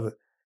grandmother,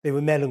 they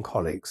were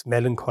melancholics.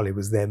 Melancholy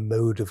was their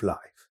mode of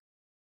life.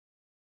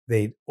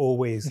 They'd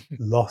always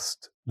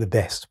lost the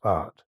best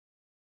part,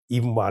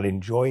 even while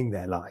enjoying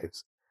their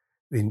lives.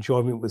 The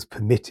enjoyment was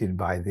permitted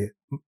by the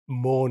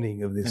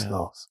mourning of this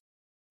loss.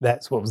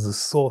 That's what was the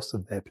source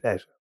of their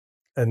pleasure.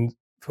 And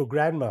for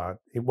Grandma,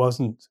 it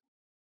wasn't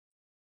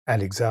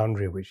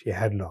Alexandria, which she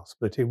had lost,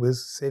 but it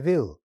was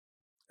Seville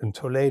and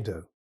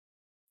Toledo,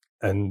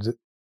 and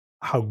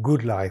how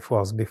good life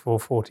was before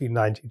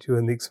 1492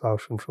 and the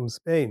expulsion from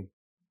Spain.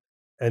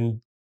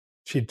 And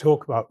she'd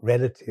talk about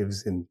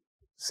relatives in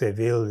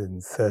Seville in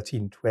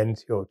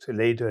 1320 or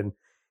Toledo in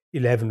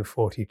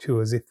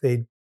 1142 as if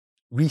they'd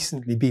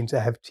recently been to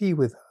have tea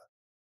with her.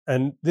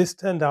 And this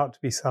turned out to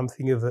be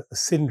something of a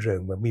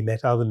syndrome when we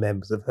met other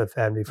members of her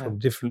family from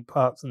different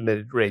parts of the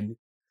Mediterranean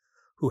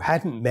who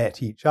hadn't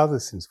met each other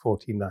since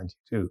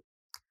 1492,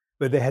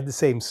 but they had the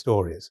same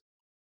stories.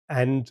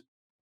 And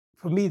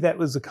for me, that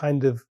was a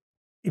kind of,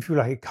 if you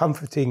like, a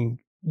comforting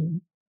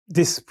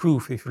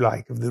disproof, if you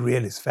like, of the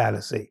realist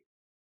fallacy.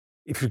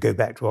 If you go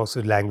back to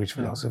also language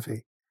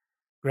philosophy,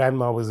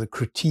 Grandma was a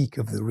critique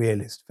of the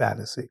realist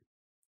fallacy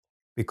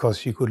because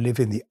she could live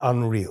in the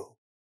unreal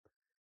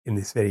in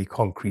this very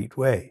concrete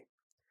way.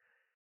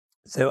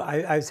 So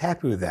I was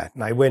happy with that.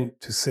 And I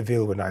went to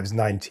Seville when I was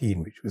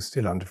 19, which was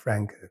still under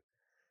Franco,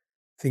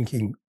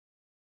 thinking,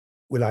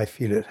 will I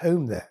feel at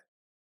home there?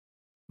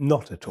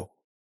 Not at all.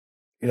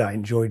 I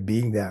enjoyed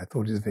being there. I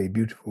thought it was very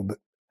beautiful, but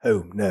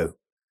home, no.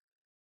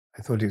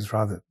 I thought it was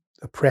rather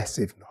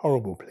oppressive and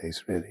horrible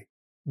place, really.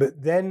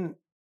 But then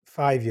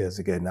 5 years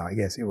ago now, I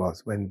guess it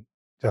was, when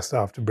just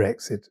after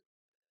Brexit,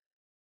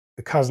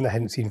 a cousin I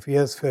hadn't seen for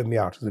years phoned me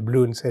out of the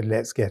blue and said,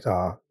 let's get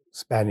our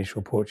Spanish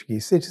or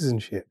Portuguese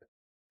citizenship.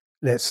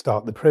 Let's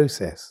start the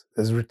process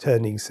as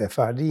returning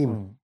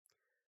Sephardim.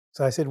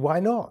 So I said, why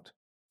not?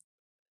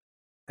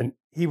 And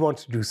he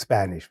wanted to do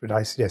Spanish, but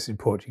I suggested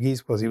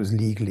Portuguese because it was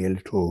legally a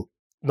little,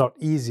 not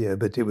easier,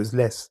 but it was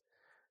less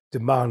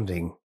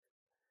demanding.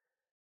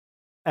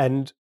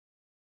 And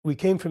we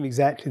came from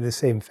exactly the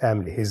same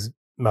family. His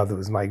mother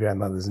was my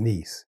grandmother's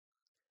niece.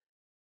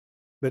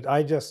 But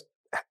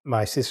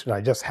my sister and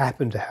I just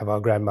happened to have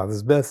our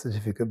grandmother's birth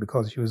certificate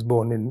because she was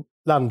born in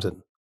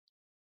London.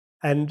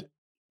 And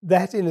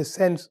that, in a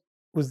sense,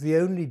 was the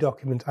only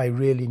document I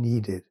really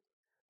needed.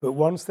 But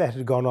once that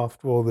had gone off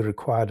to all the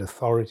required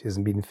authorities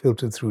and been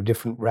filtered through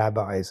different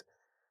rabbis,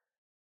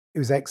 it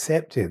was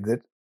accepted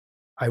that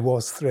I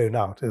was thrown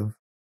out of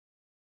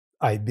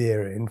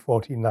Iberia in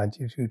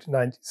 1492 to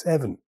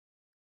 97.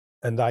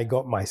 And I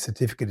got my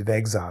certificate of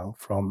exile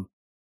from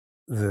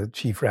the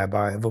chief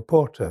rabbi of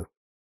Oporto.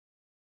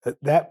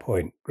 At that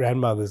point,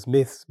 grandmother's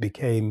myths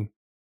became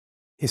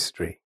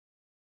history,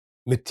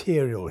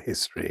 material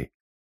history.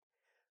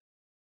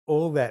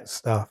 All that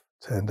stuff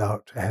turned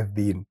out to have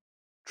been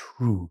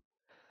true.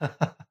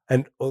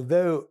 And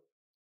although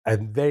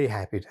I'm very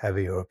happy to have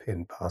a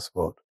European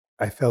passport,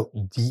 I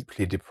felt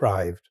deeply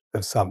deprived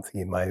of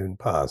something in my own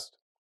past,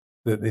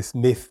 that this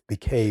myth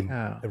became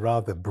a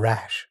rather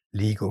brash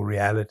legal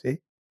reality.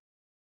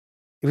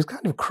 It was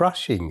kind of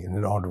crushing in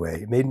an odd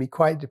way. It made me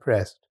quite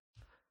depressed.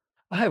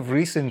 I have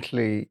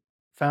recently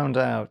found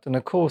out in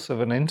the course of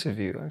an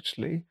interview,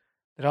 actually,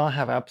 that I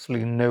have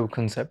absolutely no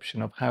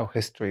conception of how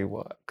history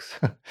works.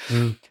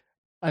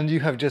 And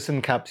you have just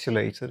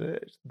encapsulated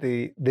it,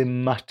 the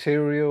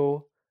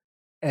material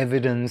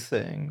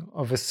evidencing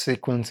of a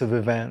sequence of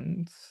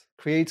events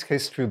creates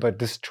history but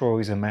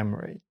destroys a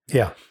memory.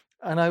 Yeah.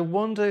 And I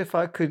wonder if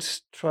I could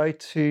try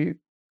to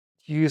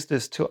use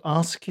this to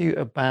ask you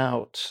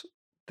about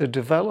the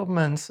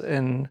developments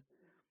in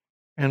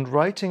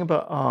writing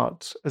about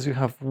art as you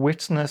have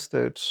witnessed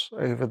it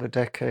over the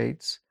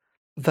decades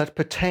that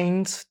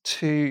pertains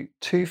to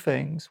two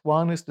things.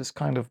 One is this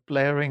kind of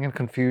blurring and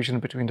confusion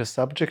between the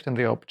subject and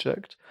the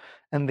object,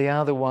 and the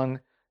other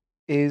one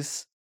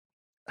is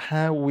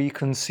how we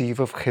conceive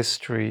of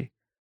history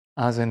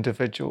as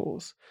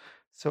individuals.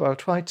 So I'll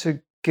try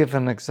to give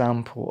an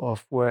example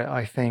of where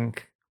I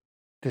think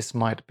this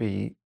might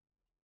be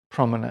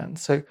prominent.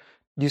 So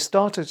you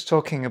started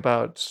talking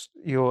about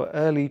your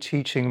early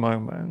teaching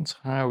moments,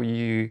 how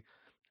you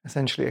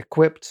essentially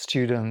equipped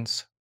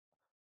students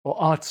or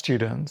art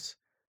students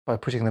by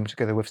putting them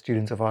together with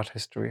students of art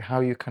history, how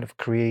you kind of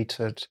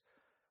created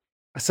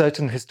a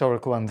certain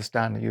historical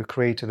understanding. You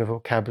created a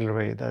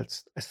vocabulary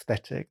that's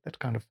aesthetic, that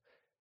kind of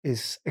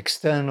is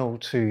external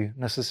to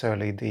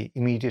necessarily the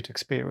immediate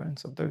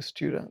experience of those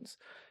students.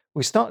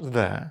 We started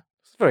there.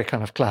 It's very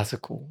kind of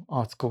classical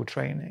art school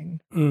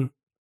training.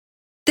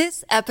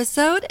 This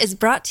episode is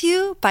brought to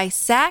you by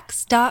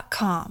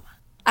Sax.com.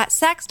 At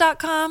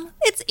Sax.com,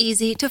 it's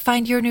easy to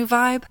find your new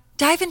vibe.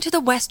 Dive into the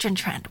Western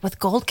trend with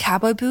gold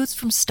cowboy boots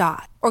from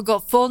Stott, or go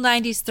full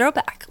 90s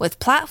throwback with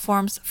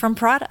platforms from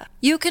Prada.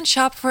 You can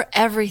shop for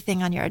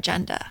everything on your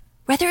agenda,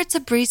 whether it's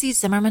a breezy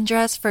Zimmermann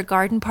dress for a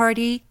garden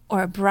party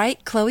or a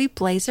bright Chloe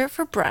blazer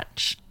for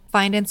brunch.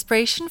 Find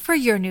inspiration for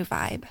your new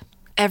vibe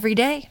every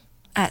day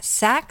at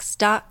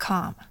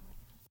Sax.com.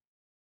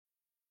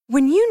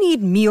 When you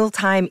need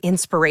mealtime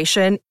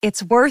inspiration,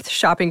 it's worth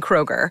shopping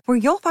Kroger, where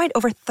you'll find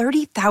over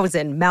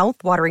 30,000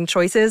 mouth-watering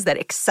choices that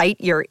excite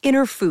your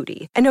inner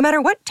foodie. And no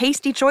matter what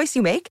tasty choice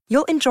you make,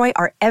 you'll enjoy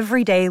our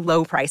everyday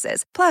low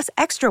prices, plus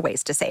extra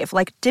ways to save,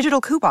 like digital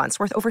coupons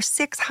worth over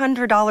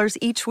 $600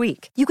 each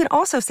week. You can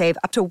also save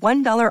up to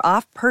 $1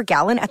 off per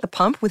gallon at the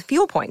pump with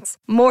fuel points.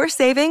 More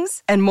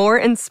savings and more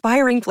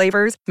inspiring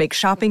flavors make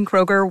shopping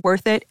Kroger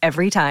worth it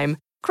every time.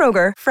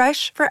 Kroger,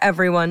 fresh for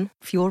everyone.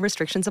 Fuel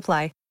restrictions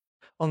apply.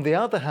 On the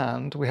other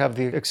hand, we have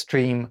the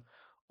extreme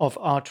of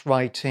art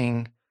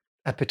writing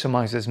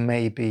epitomizes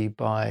maybe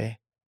by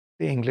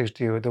the English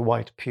duo, the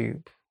White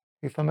Pube.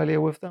 Are you familiar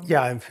with them?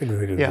 Yeah, I'm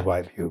familiar with the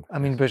White Pube. I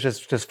mean, but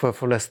just for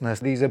listeners,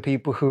 these are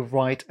people who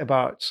write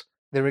about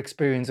their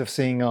experience of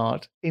seeing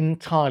art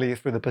entirely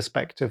through the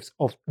perspectives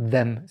of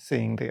them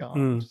seeing the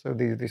art. So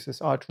this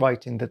is art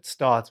writing that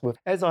starts with,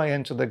 as I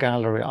enter the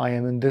gallery, I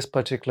am in this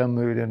particular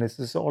mood and this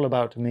is all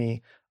about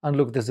me. And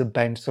look, there's a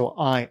bench, so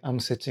I am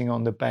sitting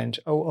on the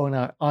bench. Oh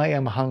no, I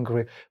am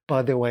hungry.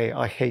 By the way,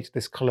 I hate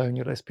this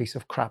colonialist piece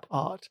of crap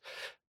art.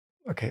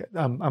 Okay,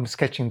 I'm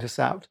sketching this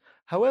out.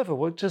 However,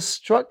 what just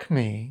struck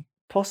me,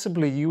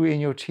 possibly you in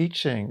your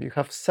teaching, you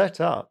have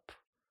set up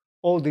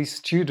all these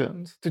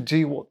students to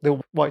do what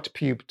the White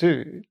Pube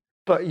do,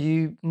 but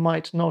you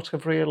might not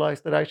have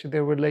realized that actually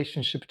their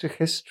relationship to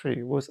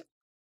history was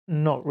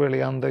not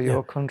really under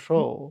your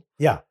control.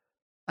 Yeah.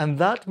 And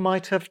that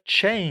might have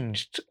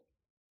changed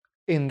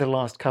in the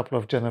last couple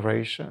of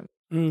generations.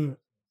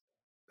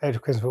 Better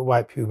question for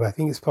White Pube. I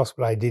think it's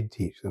possible I did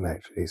teach them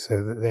actually,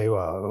 so that they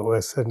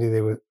were certainly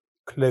they were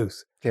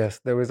close. Yes,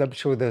 there is. I'm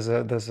sure there's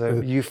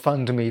a you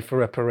fund me for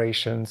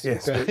reparations.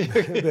 Yes,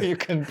 you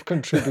can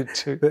contribute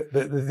to. But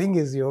the thing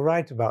is, you're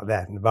right about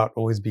that, and about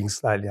always being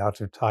slightly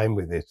out of time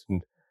with it,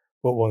 and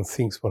what one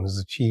thinks one has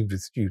achieved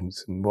with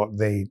students, and what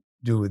they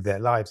do with their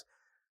lives.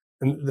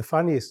 And the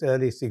funniest,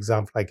 earliest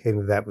example I came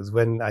of that was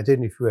when, I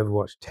don't know if you ever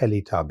watched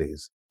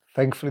Teletubbies.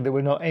 Thankfully, they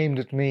were not aimed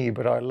at me,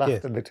 but I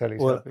laughed at the Teletubbies.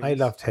 Well, I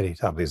love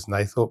Teletubbies, and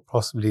I thought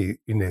possibly,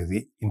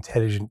 the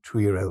intelligent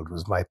 2-year-old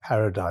was my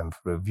paradigm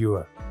for a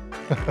viewer.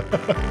 Time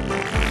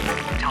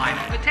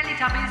for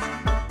Teletubbies.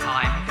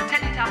 Time for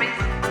Teletubbies.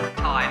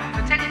 Time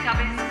for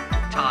Teletubbies.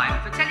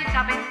 Time for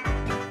Teletubbies.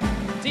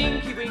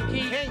 Tinky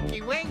Winky.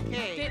 Tinky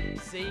Winky.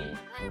 Dipsy.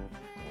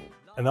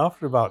 And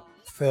after about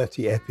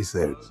 30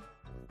 episodes,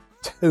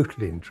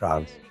 totally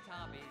entranced,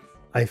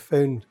 I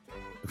phoned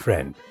a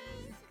friend.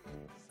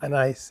 And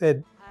I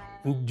said,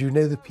 do you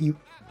know the people?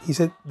 He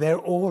said, they're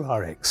all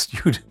our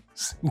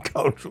ex-students in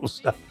cultural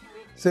stuff.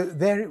 So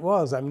there it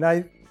was. I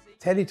mean,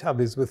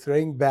 Teletubbies were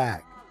throwing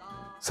back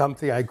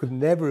something I could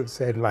never have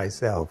said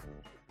myself,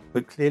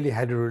 but clearly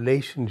had a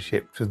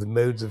relationship to the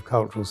modes of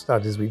cultural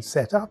studies we'd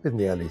set up in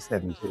the early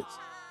 70s.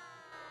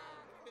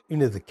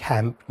 The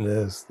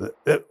campness,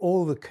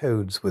 all the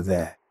codes were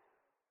there.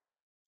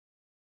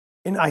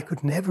 And I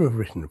could never have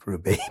written for a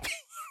baby.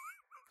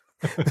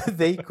 But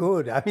they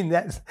could. I mean,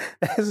 that's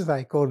what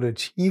I call an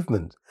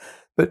achievement.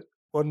 But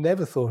one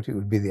never thought it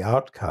would be the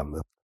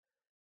outcome.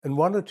 And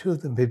one or two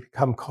of them had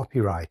become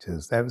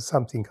copywriters. That was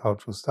something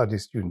cultural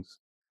studies students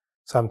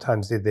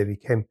sometimes did. They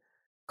became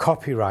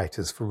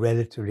copywriters for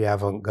relatively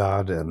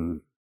avant-garde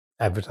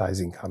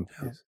advertising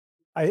companies.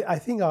 Yeah. I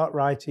think art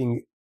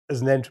writing as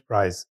an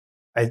enterprise,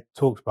 I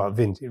talked about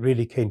Vint, it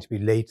really came to me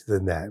later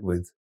than that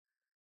with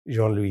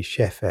Jean-Louis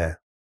Scheffer,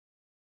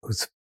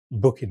 whose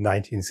book in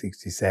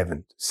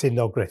 1967,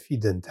 Scénographie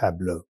d'un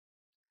tableau,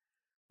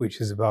 which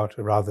is about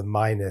a rather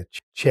minor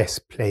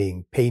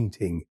chess-playing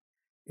painting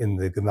in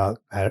the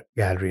Gemäldegalerie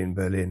Gallery in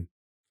Berlin.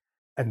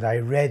 And I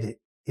read it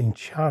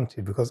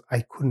enchanted because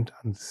I couldn't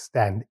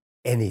understand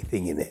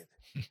anything in it.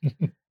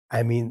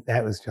 I mean,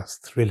 that was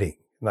just thrilling.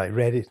 And I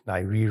read it and I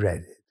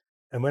reread it.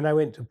 And when I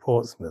went to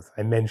Portsmouth,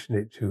 I mentioned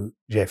it to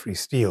Geoffrey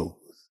Steele,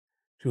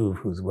 two of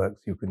whose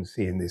works you can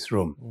see in this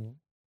room,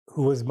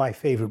 who was my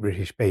favorite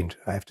British painter,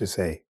 I have to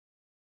say.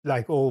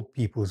 Like all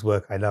people's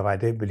work I love, I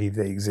don't believe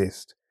they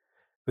exist.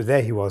 But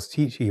there he was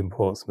teaching in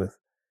Portsmouth.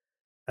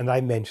 And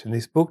I mentioned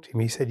this book to him.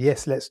 He said,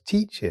 yes, let's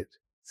teach it.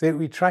 So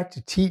we tried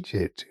to teach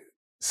it to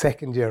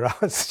second-year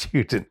art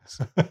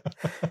students.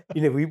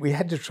 We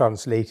had to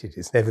translate it.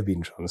 It's never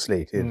been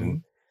translated.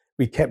 And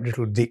we kept a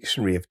little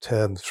dictionary of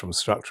terms from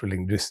structural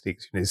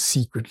linguistics,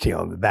 secretly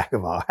on the back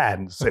of our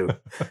hands. So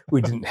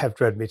we didn't have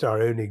to admit our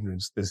own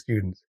ignorance to the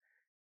students.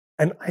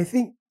 And I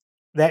think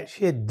that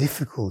sheer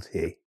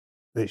difficulty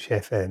that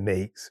Sheffer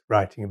makes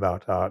writing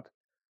about art,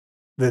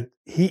 that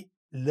he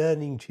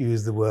learning to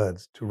use the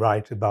words to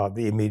write about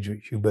the image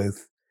which you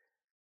both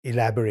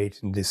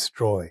elaborate and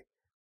destroy.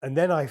 And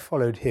then I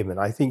followed him, and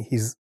I think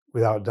he's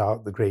without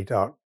doubt the great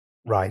art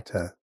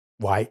writer,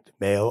 white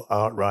male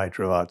art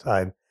writer of our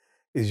time,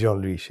 is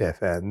Jean-Louis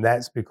Sheffer. And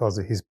that's because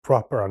of his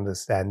proper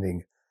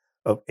understanding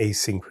of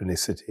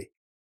asynchronicity.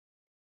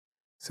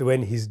 So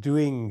when he's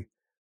doing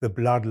the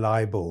blood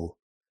libel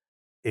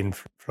in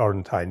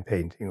Florentine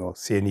painting or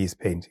Sienese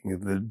painting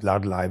of the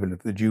blood libel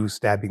of the Jew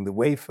stabbing the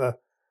wafer,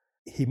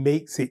 he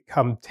makes it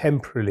come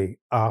temporarily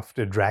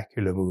after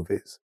Dracula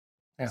movies.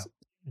 Yeah.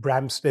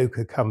 Bram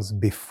Stoker comes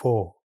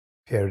before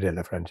Piero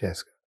della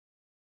Francesca.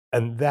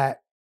 And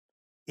that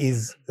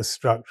is a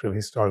structure of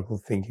historical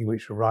thinking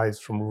which arises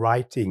from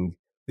writing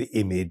the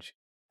image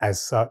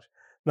as such.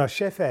 Now,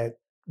 Sheffer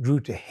grew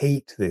to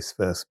hate this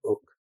first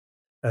book.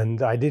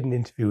 And I did an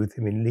interview with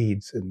him in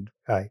Leeds, and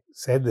I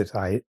said that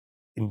I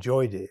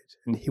enjoyed it.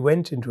 And he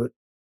went into a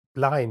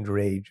blind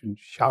rage and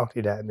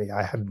shouted at me,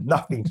 I had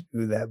nothing to do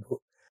with that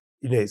book.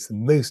 You know, it's the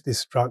most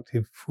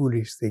destructive,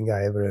 foolish thing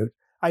I ever wrote.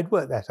 I'd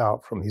worked that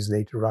out from his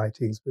later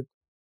writings,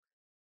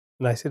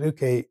 and I said,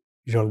 okay,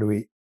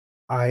 Jean-Louis,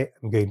 I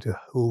am going to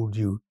hold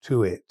you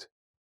to it.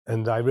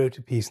 And I wrote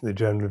a piece in the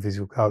Journal of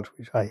Visual Culture,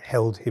 which I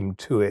held him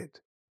to it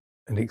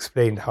and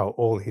explained how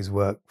all his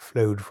work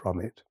flowed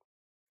from it,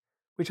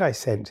 which I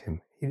sent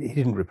him. He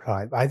didn't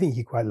reply. I think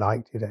he quite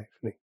liked it,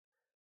 actually.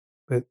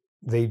 But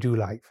they do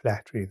like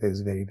flattery,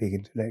 those very big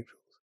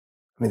intellectuals.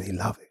 I mean, they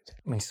love it.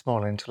 I mean,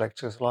 small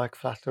intellectuals like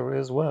flattery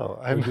as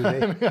well.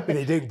 But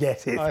they don't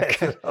get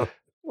it.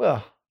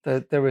 Well,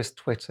 there is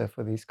Twitter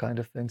for these kind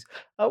of things.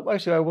 Oh,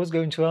 actually, I was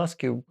going to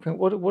ask you,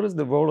 what is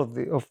the role of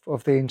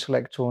the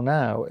intellectual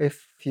now?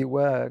 If you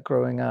were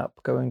growing up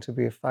going to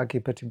be a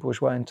faggy petit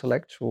bourgeois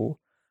intellectual,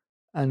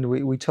 and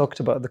we talked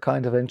about the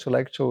kind of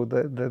intellectual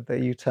that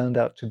you turned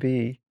out to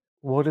be,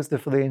 what is there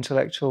for the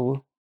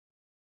intellectual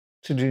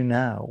to do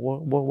now?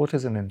 What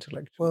is an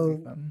intellectual?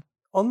 Well,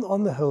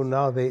 on the whole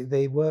now,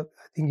 they work,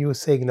 I think you were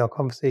saying in our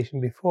conversation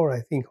before,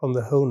 I think on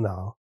the whole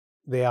now,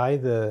 they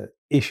either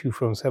issue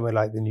from somewhere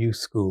like the New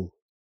School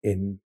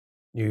in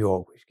New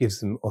York, which gives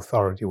them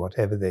authority,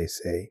 whatever they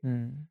say,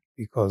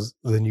 because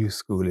the New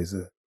School is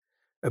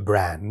a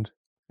brand,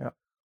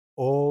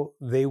 or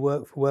they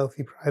work for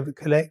wealthy private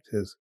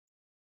collectors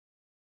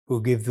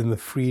who give them the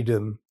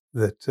freedom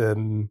that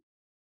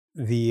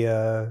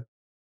the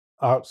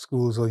art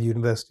schools or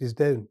universities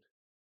don't,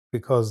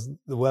 because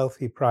the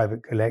wealthy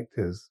private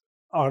collectors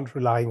aren't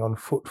relying on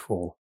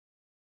footfall.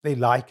 They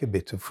like a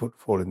bit of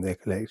footfall in their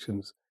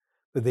collections,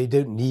 but they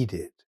don't need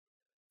it.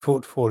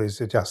 Footfall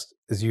is just,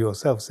 as you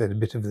yourself said, a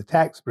bit of the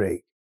tax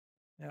break.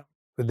 Yeah.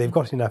 But they've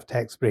got enough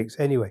tax breaks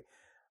anyway.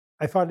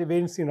 I found it very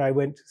interesting. I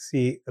went to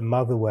see a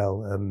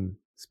Motherwell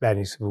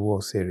Spanish Civil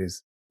War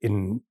series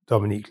in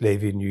Dominique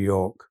Levy in New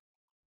York.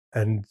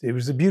 And it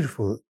was a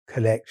beautiful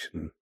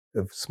collection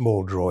of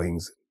small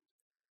drawings,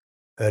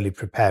 early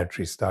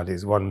preparatory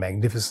studies. One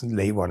magnificent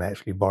late one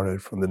actually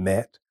borrowed from the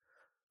Met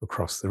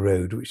across the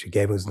road, which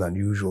again was an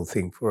unusual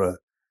thing for a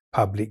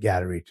public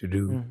gallery to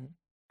do. Mm-hmm.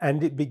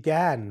 And it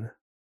began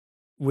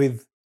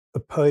with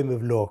a poem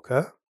of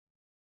Lorca,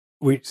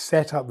 which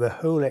set up the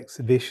whole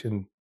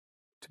exhibition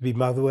to be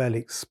Motherwell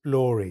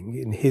exploring,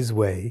 in his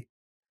way,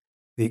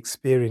 the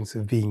experience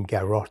of being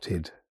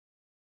garroted.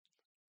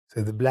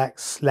 So the black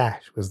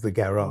slash was the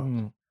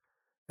garrote,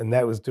 and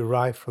that was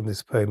derived from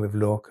this poem of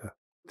Lorca.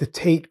 The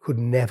Tate could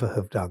never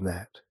have done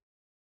that,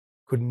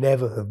 could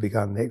never have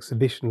begun an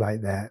exhibition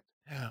like that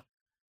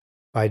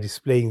by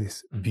displaying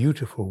this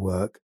beautiful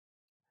work.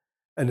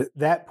 And at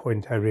that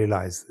point, I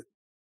realized that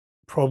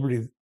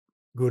probably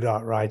good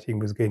art writing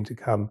was going to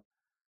come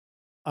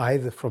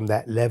either from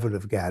that level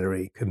of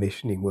gallery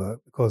commissioning work,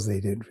 because they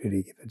didn't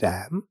really give a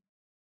damn,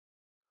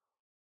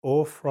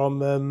 or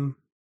from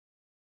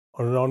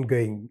on an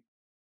ongoing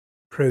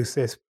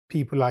process,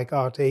 people like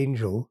Art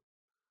Angel,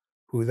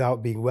 who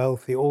without being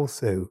wealthy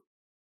also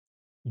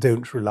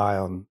don't rely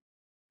on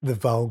the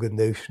vulgar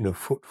notion of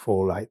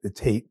footfall like the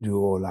Tate do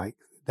or like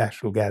the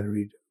National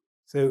Gallery do.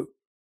 So,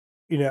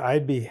 you know,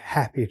 I'd be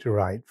happy to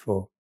write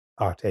for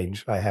Art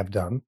Angel, I have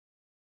done,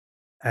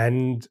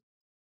 and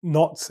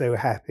not so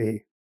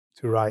happy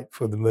to write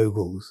for the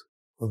moguls,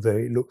 although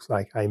it looks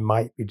like I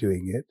might be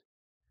doing it,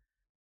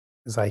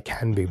 as I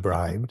can be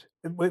bribed.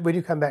 When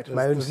you come back to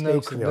my own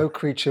there's state... no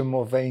creature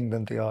more vain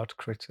than the art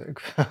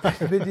critic.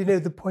 But, you know,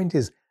 the point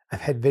is,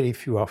 I've had very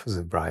few offers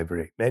of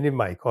bribery. Many of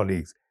my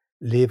colleagues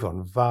live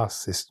on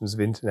vast systems of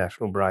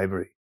international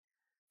bribery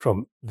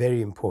from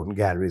very important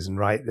galleries and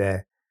write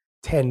their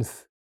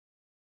 10th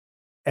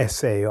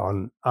essay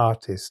on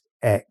artist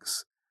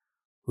X,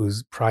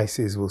 whose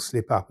prices will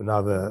slip up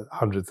another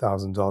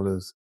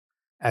 $100,000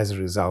 as a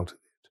result of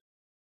it.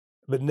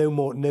 But no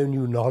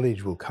new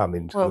knowledge will come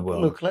into the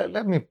world. Look,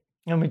 let me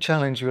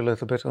challenge you a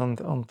little bit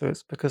on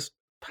this, because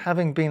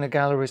having been a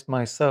gallerist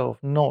myself,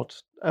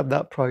 not at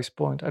that price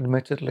point,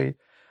 admittedly,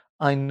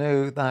 I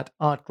know that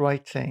art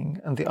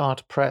writing and the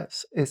art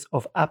press is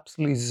of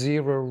absolutely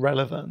zero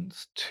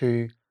relevance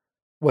to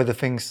whether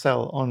things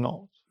sell or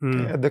not.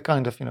 Okay? The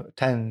kind of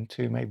 10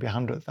 to maybe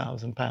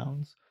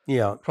 £100,000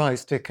 Yeah.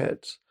 prize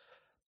ticket.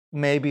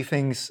 Maybe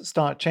things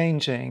start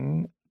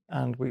changing,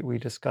 and we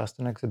discussed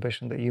an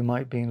exhibition that you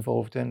might be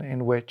involved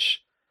in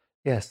which,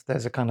 yes,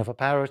 there's a kind of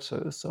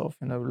apparatus of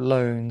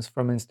loans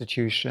from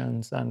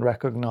institutions and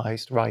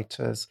recognized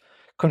writers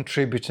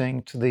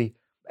contributing to the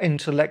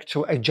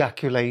intellectual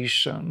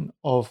ejaculation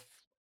of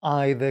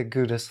either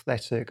good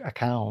aesthetic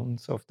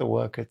accounts of the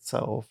work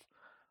itself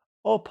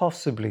or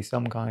possibly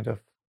some kind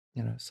of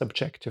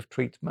subjective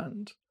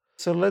treatment.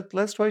 So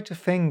let's try to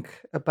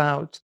think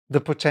about the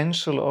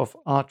potential of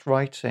art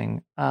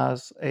writing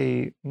as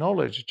a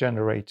knowledge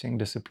generating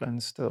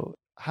discipline still.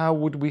 How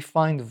would we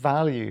find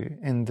value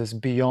in this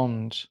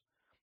beyond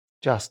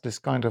just this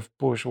kind of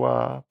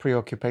bourgeois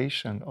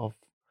preoccupation of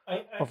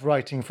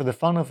writing for the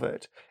fun of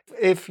it?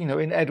 If,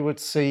 in Edward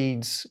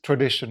Said's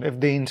tradition, if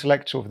the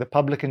intellectual, if the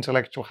public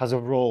intellectual has a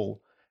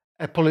role,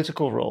 a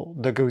political role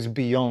that goes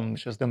beyond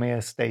just the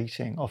mere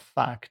stating of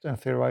fact and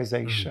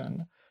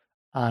theorization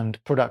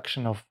and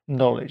production of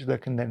knowledge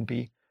that can then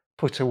be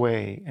put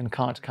away in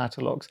card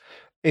catalogues,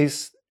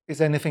 is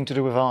anything to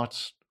do with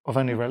art of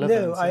any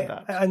relevance in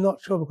that? I'm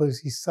not sure,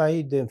 because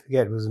Said, don't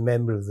forget, was a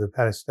member of the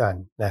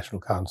Palestine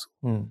National Council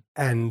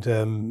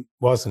and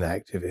was an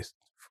activist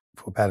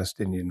for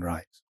Palestinian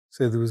rights.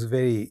 So there was a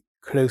very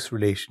close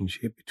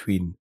relationship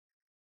between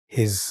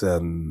his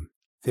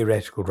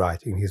theoretical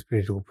writing and his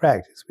political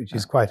practice, which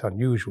is quite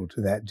unusual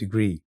to that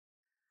degree.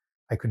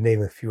 I could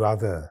name a few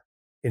other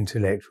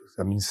intellectuals.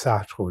 I mean,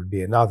 Sartre would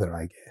be another,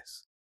 I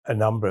guess. A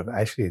number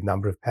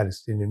of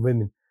Palestinian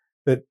women.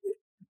 But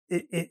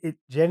it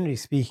generally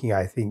speaking,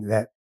 I think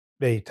that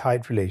very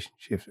tight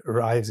relationship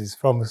arises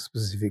from a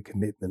specific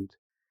commitment.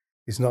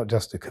 It's not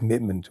just a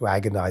commitment to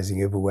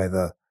agonizing over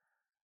whether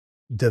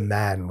de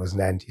Man was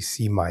an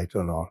anti-Semite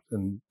or not,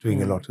 and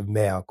doing a lot of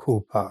mea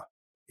culpa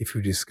if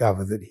you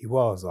discover that he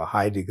was, or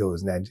Heidegger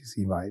was an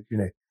anti-Semite.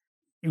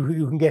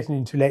 You can get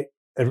an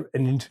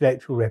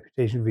intellectual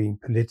reputation of being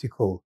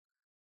political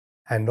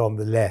and on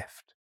the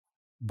left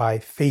by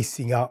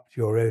facing up to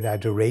your own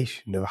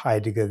adoration of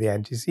Heidegger the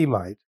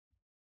anti-Semite.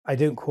 I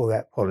don't call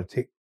that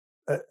politics.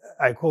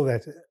 I call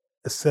that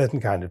a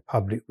certain kind of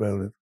public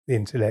role of the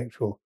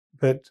intellectual.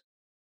 But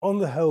on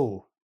the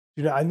whole,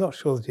 I'm not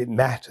sure that it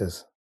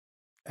matters,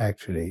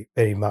 actually,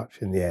 very much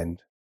in the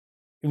end.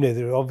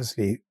 There are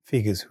obviously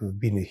figures who have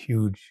been a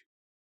huge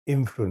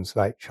influence,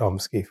 like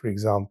Chomsky, for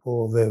example,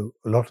 although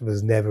a lot of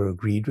us never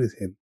agreed with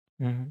him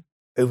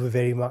over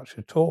very much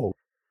at all.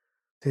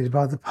 It's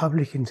about the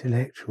public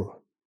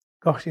intellectual.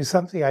 Gosh, it's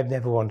something I'd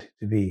never wanted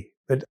to be,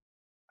 but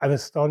I'm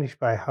astonished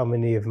by how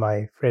many of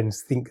my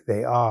friends think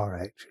they are,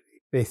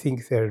 actually. They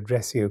think they're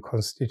addressing a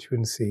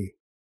constituency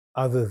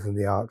other than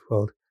the art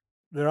world.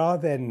 There are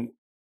then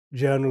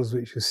journals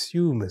which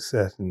assume a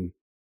certain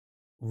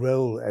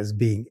role as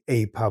being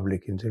a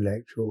public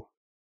intellectual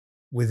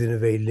within a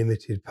very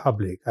limited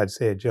public. I'd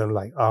say a journal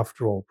like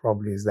After All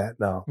probably is that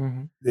now,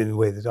 in the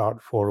way that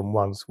Art Forum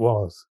once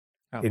was,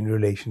 in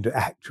relation to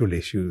actual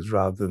issues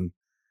rather than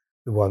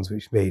the ones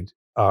which made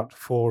Art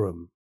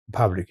Forum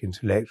public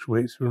intellectual.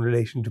 It's in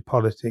relation to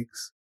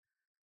politics,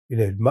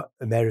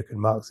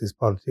 American Marxist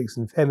politics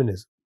and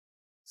feminism.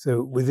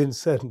 So within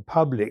certain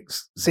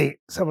publics, say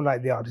someone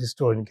like the art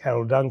historian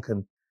Carol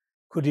Duncan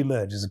could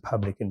emerge as a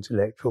public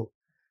intellectual,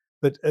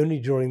 but only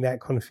during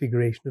that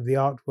configuration of the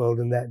art world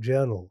and that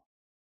journal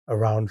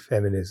around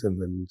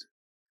feminism and,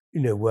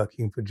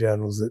 working for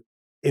journals that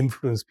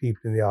influence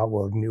people in the art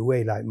world in a new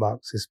way, like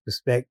Marxist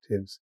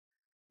Perspectives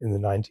in the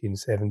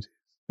 1970s.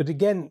 But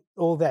again,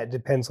 all that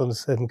depends on a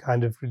certain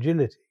kind of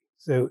fragility.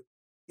 So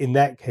in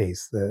that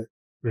case, the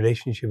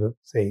relationship of,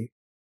 say,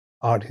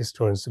 art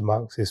historians to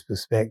Marxist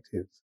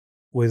Perspectives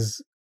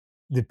was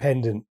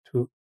dependent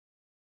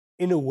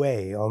in a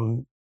way,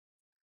 on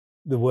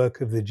the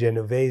work of the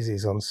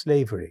Genoveses on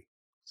slavery.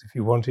 So if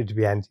you wanted to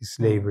be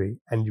anti-slavery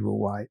and you were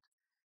white,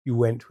 you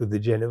went with the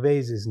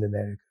Genoveses in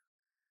America.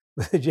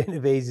 But the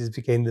Genoveses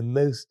became the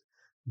most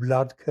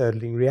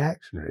blood-curdling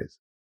reactionaries.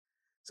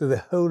 So the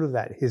whole of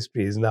that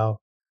history is now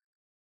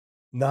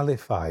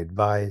nullified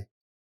by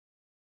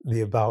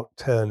the about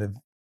turn of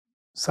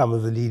some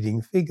of the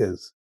leading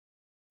figures.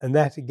 And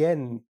that,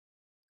 again,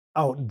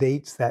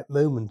 outdates that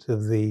moment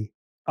of the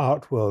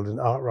art world and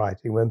art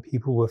writing when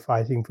people were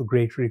fighting for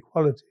greater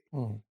equality.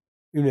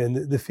 And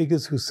the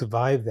figures who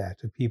survived that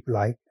are people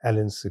like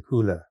Alan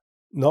Sekula,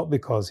 not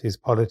because his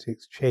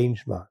politics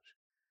changed much,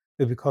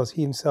 but because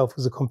he himself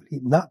was a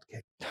complete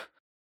nutcase.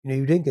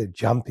 You don't go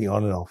jumping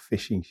on and off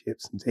fishing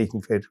ships and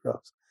taking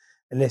photographs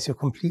unless you're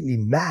completely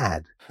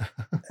mad.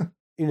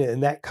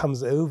 And that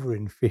comes over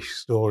in fish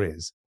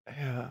stories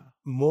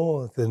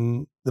more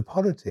than the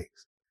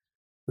politics.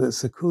 That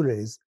Sekula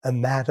is a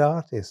mad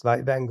artist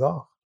like Van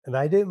Gogh. And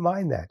I don't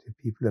mind that if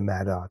people are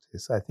mad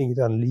artists. I think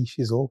it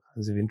unleashes all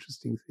kinds of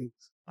interesting things.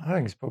 I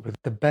think it's probably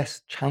the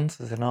best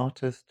chances an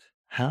artist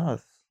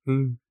has.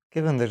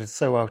 given that it's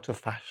so out of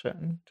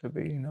fashion to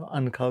be,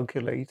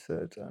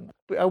 unculculated, and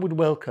I would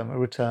welcome a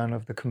return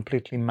of the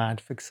completely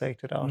mad,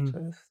 fixated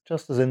artist,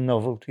 just as a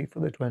novelty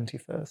for the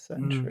 21st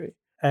century.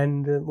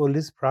 And well,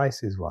 Liz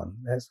Price is one.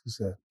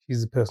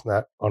 She's the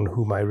person on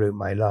whom I wrote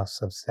my last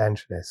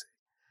substantial essay.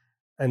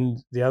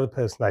 And the other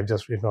person I've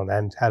just written on,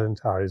 Anne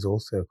Talentar, is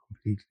also a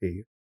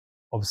completely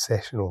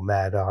obsessional,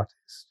 mad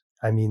artist.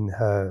 I mean,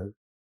 her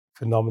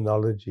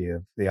phenomenology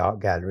of the art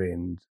gallery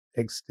and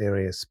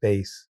exterior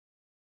space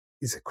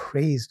is a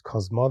crazed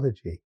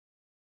cosmology,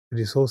 but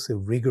it's also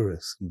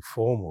rigorous and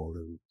formal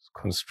and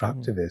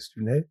constructivist,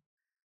 I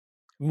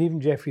mean,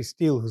 even Jeffrey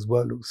Steele, whose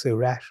work looks so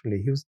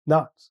rationally, he was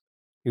nuts.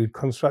 He would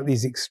construct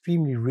these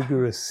extremely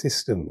rigorous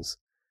systems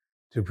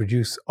to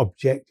produce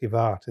objective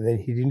art, and then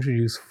he'd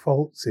introduce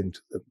faults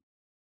into them.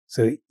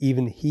 So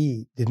even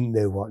he didn't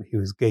know what he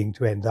was going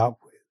to end up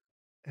with.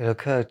 It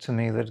occurred to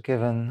me that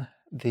given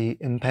the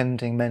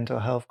impending mental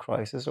health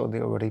crisis, or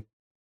the already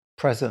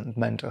present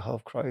mental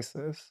health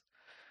crisis,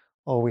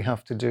 all we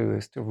have to do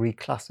is to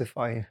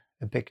reclassify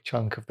a big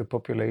chunk of the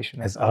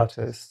population as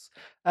artists,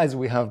 as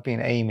we have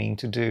been aiming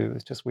to do.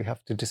 It's just we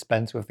have to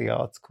dispense with the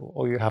art school.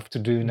 All you have to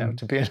do now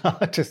to be an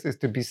artist is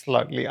to be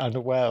slightly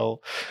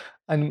unwell.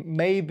 And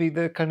maybe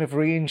the kind of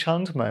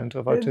re-enchantment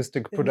of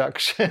artistic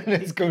production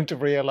is going to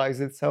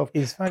realize itself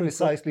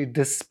precisely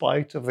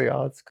despite of the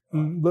art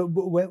school. But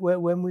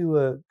when we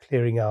were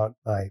clearing out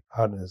my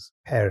partner's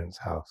parents'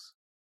 house,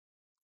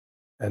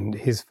 and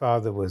his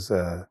father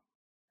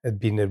had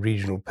been a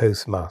regional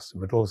postmaster,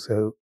 but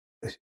also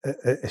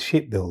a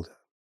shipbuilder.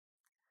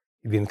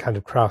 He'd been a kind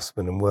of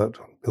craftsman and worked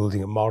on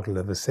building a model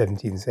of a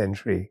 17th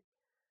century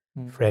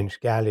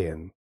French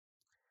galleon.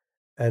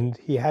 And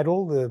he had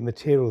all the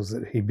materials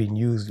that had been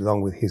used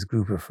along with his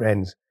group of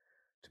friends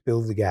to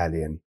build the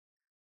galleon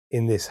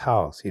in this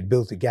house. He'd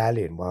built a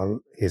galleon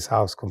while his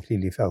house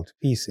completely fell to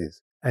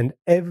pieces. And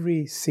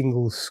every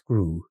single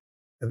screw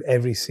of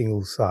every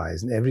single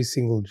size and every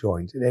single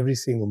joint and every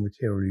single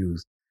material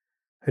used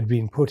had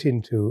been put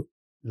into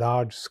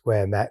large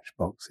square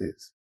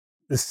matchboxes,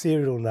 the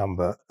serial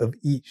number of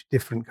each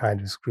different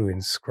kind of screw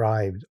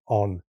inscribed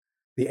on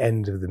the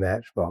end of the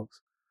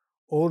matchbox,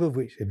 all of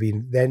which had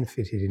been then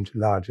fitted into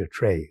larger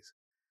trays.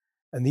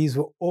 And these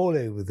were all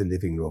over the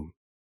living room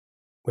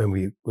when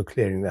we were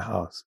clearing the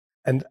house.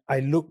 And I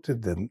looked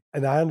at them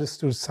and I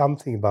understood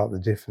something about the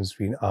difference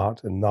between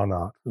art and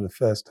non-art for the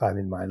first time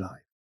in my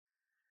life.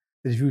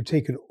 That if you had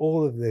taken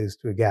all of those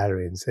to a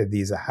gallery and said,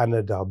 these are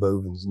Hannah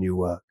Darboven's new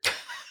work,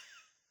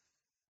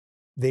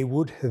 they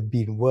would have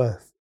been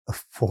worth a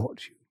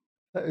fortune.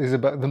 That is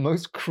about the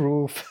most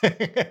cruel thing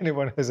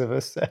anyone has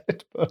ever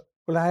said. But...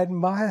 Well, I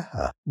admire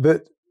her.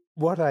 But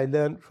what I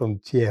learned from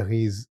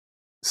Thierry's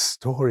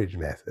storage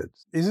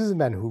methods, this is a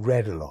man who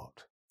read a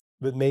lot,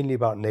 but mainly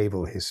about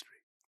naval history,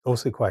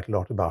 also quite a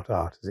lot about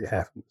art as it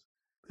happens.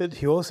 But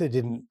he also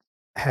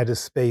had a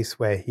space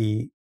where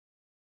he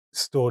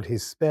stored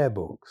his spare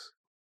books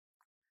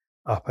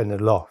up in a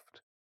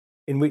loft,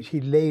 in which he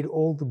laid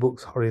all the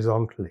books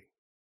horizontally,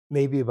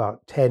 maybe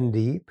about 10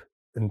 deep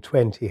and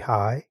 20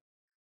 high.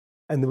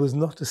 And there was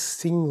not a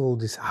single,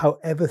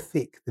 however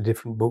thick the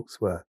different books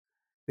were,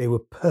 they were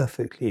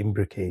perfectly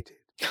imbricated.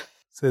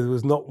 So there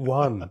was not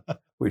one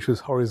which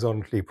was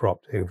horizontally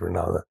propped over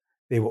another.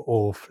 They were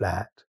all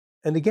flat.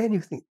 And again,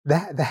 you think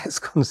that's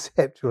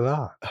conceptual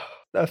art.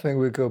 I think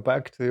we go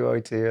back to the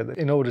idea that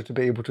in order to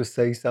be able to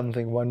say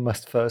something, one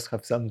must first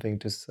have something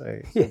to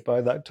say. So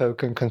by that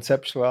token,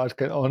 conceptual art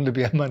can only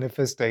be a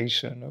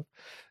manifestation of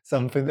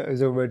something that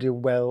is already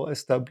well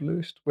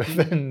established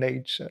within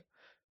nature.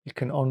 You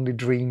can only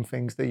dream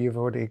things that you've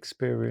already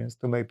experienced,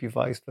 or maybe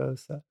vice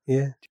versa.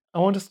 Yeah. I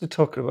want us to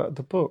talk about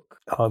the book.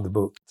 Oh, the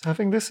book. So I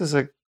think this is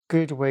a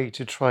good way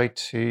to try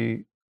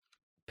to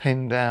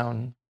pin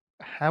down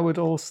how it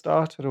all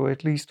started, or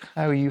at least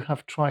how you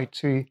have tried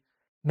to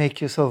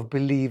make yourself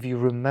believe you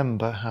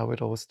remember how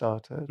it all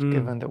started,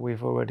 given that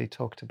we've already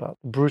talked about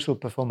the brutal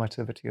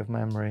performativity of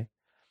memory.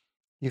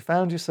 You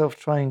found yourself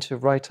trying to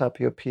write up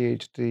your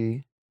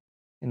PhD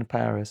in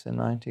Paris in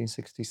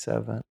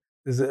 1967.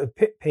 There's a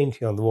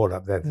painting on the wall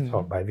up there at the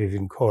top by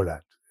Vivienne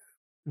Corlat.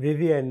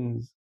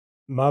 Vivienne's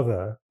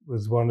mother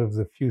was one of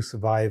the few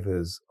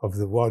survivors of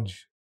the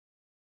Łódź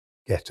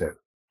ghetto.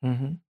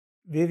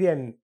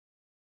 Vivienne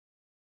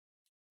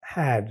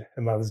had,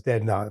 her mother's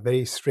dead now, a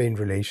very strained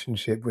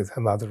relationship with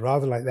her mother,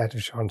 rather like that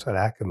of Chantal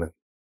Akerman,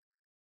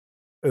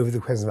 over the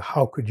question of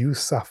how could you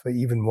suffer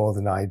even more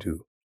than I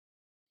do?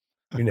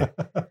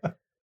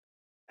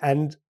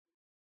 And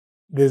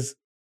there's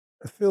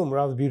a film, a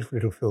rather beautiful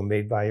little film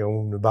made by a young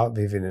woman about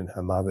Vivienne and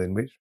her mother, in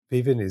which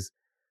Vivienne is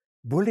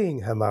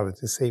bullying her mother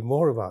to say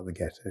more about the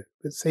ghetto,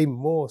 but say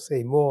more.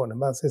 And her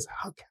mother says,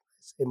 how can I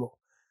say more?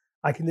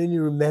 I can only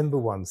remember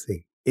one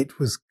thing. It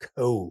was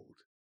cold.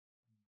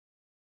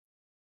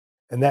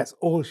 And that's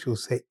all she'll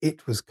say.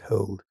 It was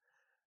cold.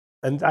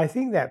 And I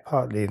think that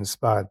partly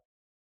inspired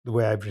the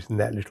way I've written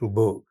that little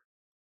book.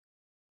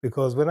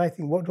 Because when I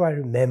think, what do I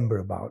remember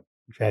about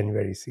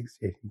January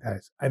 68 in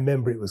Paris? I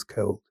remember it was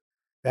cold.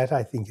 That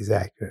I think is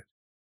accurate.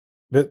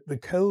 But the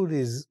cold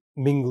is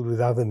mingled with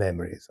other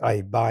memories,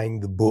 buying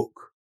the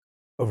book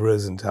of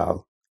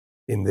Rosenthal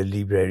in the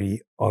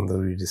librairie on the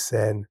Rue de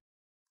Seine,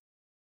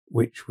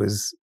 which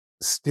was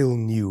still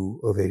new,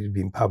 although it had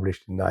been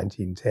published in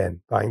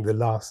 1910, buying the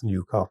last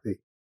new copy.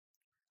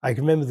 I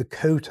can remember the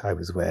coat I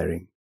was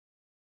wearing,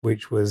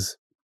 which was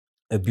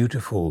a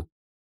beautiful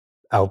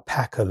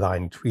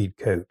alpaca-lined tweed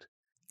coat,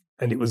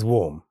 and it was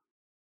warm.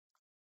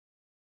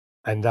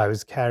 And I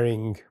was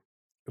carrying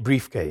a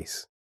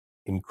briefcase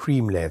in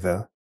cream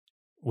leather,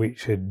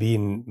 which had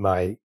been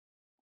my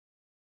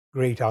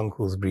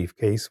great-uncle's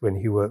briefcase when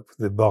he worked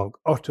for the Banque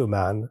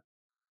Ottomane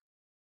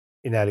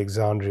in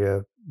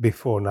Alexandria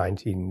before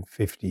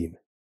 1915,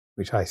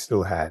 which I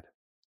still had.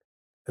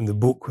 And the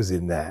book was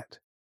in that.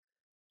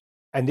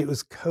 And it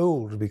was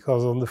cold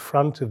because on the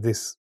front of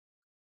this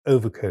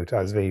overcoat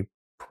I was very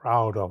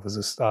proud of as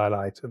a style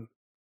item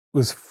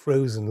was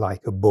frozen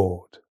like a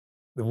board.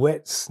 The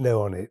wet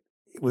snow on it,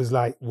 it was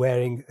like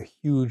wearing a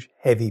huge,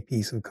 heavy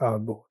piece of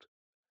cardboard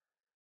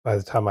by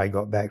the time I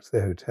got back to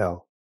the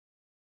hotel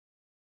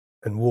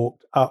and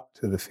walked up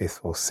to the 5th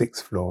or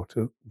 6th floor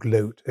to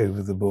gloat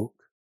over the book.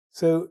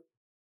 So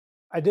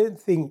I don't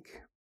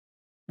think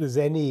there's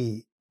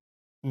any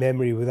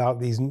memory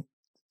without these,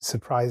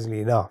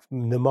 surprisingly enough,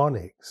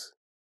 mnemonics.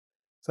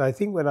 So I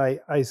think when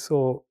I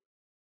saw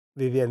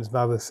Vivienne's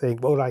mother saying,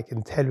 "All I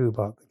can tell you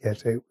about the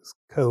ghetto, it was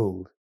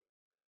cold,"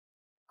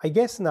 I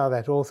guess now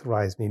that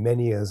authorized me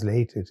many years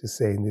later to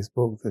say in this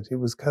book that it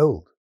was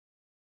cold.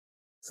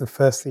 It's the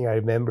first thing I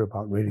remember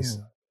about really.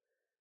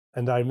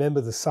 And I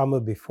remember the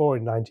summer before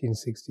in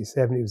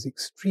 1967, it was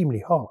extremely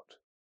hot.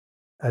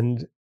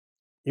 And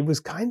it was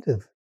kind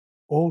of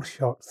all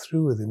shot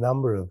through with a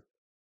number of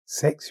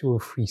sexual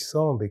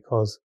frissons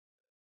because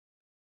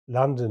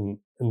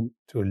London, and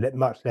to a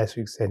much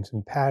lesser extent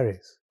in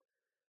Paris,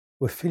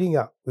 were filling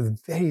up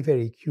with very,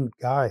 very cute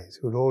guys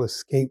who had all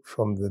escaped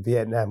from the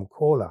Vietnam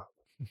call-up.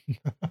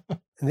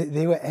 And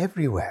they were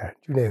everywhere.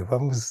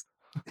 One was,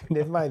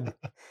 never mind,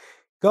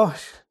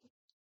 gosh,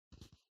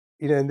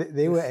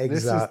 they were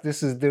exiled.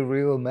 This is the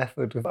real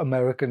method of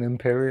American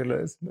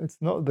imperialism. It's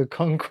not the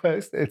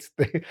conquest, it's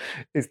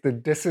the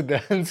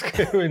dissidents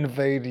who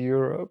invade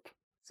Europe.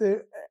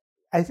 So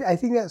I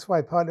think that's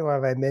why partly why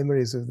my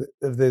memories of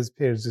those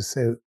periods are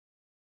so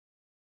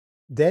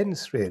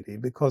dense, really,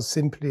 because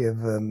simply of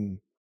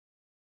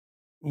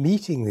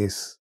meeting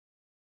this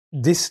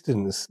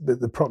distance, but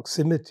the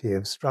proximity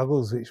of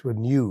struggles which were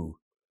new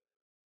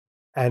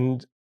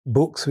and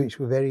books which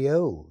were very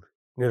old.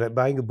 Like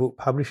buying a book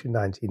published in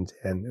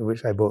 1910, of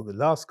which I bought the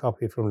last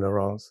copy from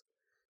Laurence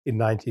in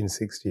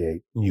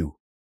 1968, new.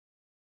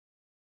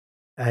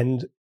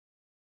 And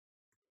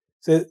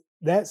so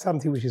that's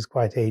something which is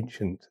quite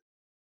ancient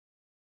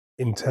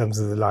in terms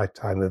of the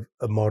lifetime of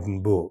a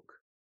modern book.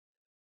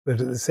 But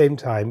at the same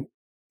time,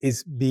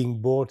 it's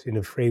being bought in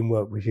a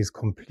framework which is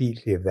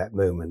completely of that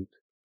moment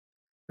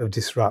of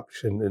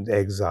disruption and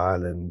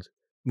exile and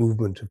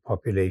movement of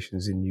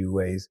populations in new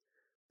ways,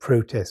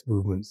 protest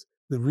movements.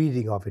 The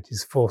reading of it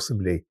is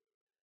forcibly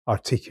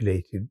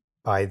articulated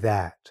by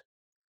that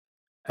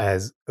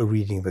as a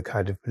reading of a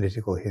kind of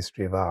political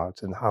history of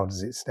art and how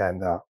does it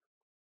stand up.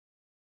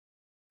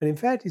 And in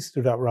fact, it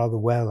stood up rather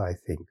well, I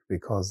think,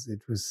 because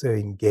it was so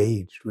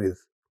engaged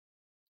with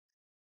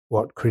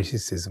what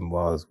criticism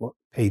was, what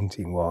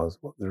painting was,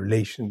 what the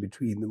relation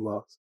between them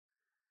was.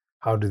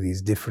 How do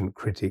these different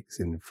critics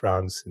in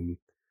France in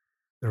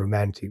the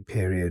Romantic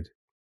period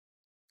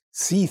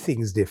see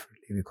things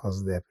differently because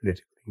of their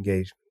political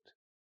engagement?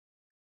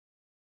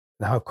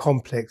 And how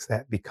complex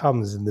that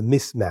becomes in the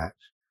mismatch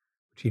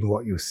between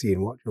what you see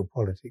and what your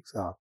politics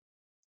are.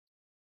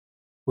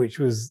 Which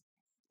was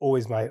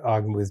always my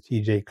argument with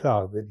T.J.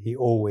 Clark, that he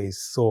always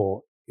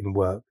saw in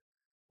work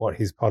what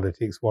his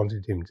politics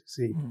wanted him to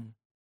see.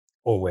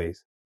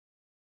 Always.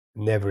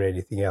 Never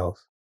anything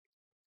else.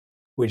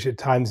 Which at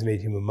times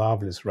made him a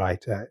marvelous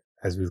writer,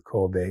 as with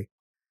Courbet,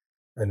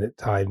 and at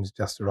times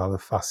just a rather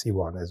fussy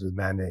one, as with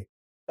Manet.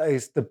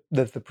 That's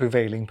the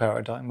prevailing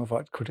paradigm of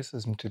art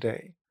criticism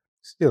today.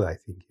 Still, I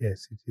think,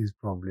 yes, it is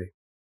probably.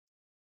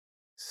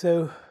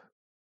 So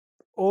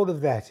all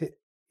of that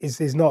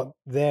is not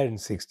there in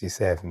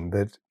 67,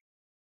 but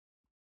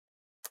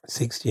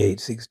 68,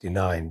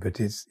 69,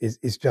 but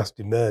it's just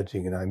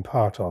emerging and I'm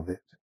part of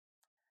it.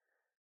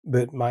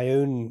 But my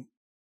own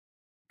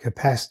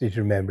capacity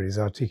to remember is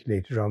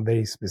articulated around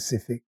very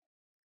specific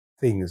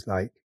things,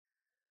 like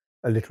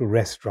a little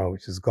restaurant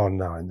which has gone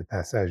now in the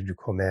Passage du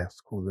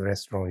Commerce called the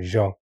Restaurant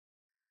Jean,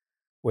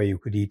 where you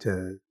could eat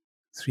a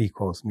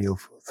 3-course meal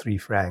for 3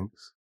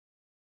 francs.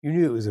 You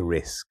knew it was a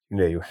risk.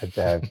 You had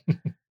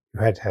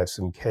to have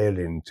some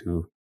kaolin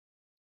to,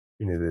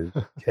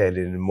 the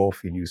kaolin and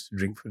morphine used to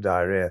drink for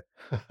diarrhea,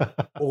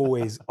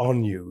 always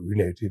on you,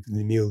 if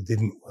the meal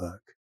didn't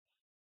work.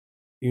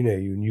 You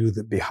knew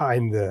that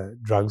behind the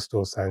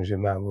drugstore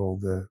Saint-Germain were all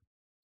the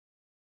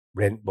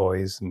rent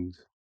boys, and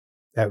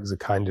that was a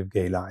kind of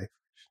gay life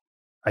which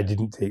I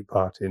didn't take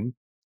part in.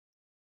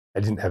 I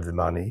didn't have the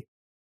money.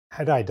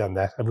 Had I done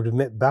that, I would have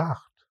met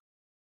Barthes.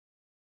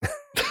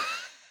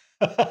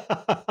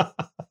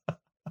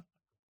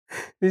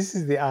 This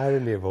is the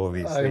irony of all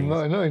these I'm things.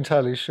 not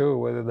entirely sure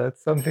whether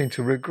that's something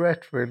to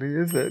regret, really,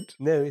 is it?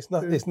 No, it's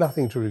not. It's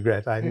nothing to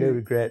regret. I have no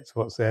regrets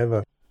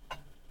whatsoever.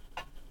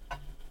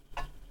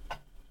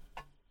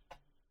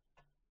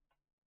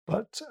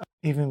 But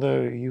even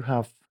though you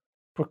have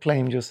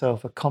proclaimed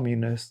yourself a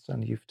communist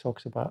and you've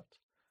talked about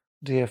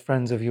dear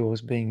friends of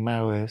yours being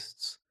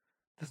Maoists,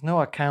 there's no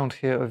account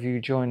here of you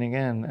joining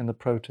in the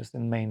protest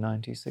in May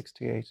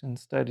 1968.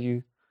 Instead,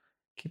 you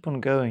keep on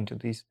going to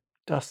these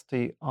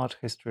dusty art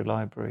history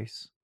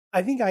libraries.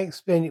 I think I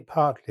explained it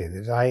partly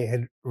that I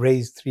had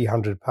raised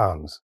 £300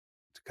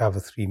 to cover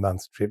 3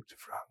 months' trip to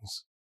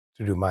France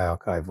to do my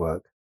archive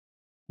work,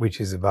 which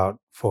is about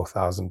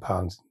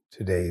 £4,000 in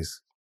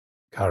today's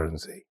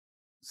currency.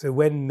 So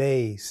when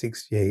May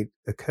 68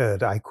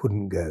 occurred, I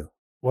couldn't go.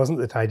 It wasn't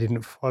that I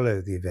didn't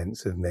follow the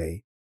events of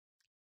May.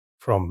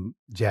 From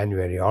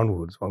January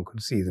onwards, one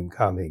could see them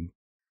coming,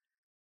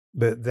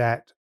 but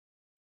that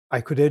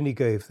I could only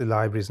go if the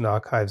libraries and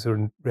archives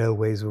and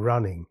railways were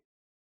running.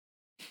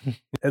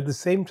 At the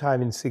same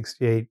time, in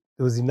 68,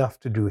 there was enough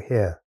to do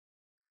here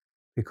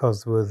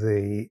because there were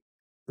the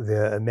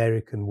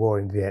American war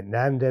in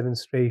Vietnam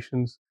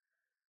demonstrations,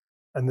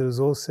 and there was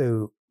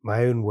also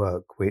my own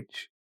work,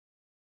 which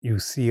you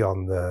see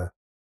on the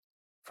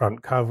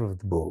front cover of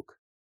the book,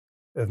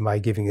 of my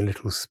giving a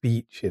little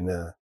speech in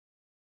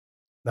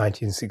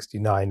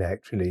 1969,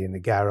 actually, in the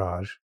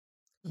garage.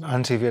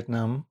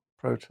 Anti-Vietnam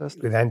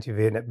protest? With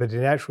anti-Vietnam, but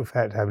in actual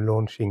fact, I'm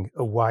launching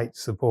a white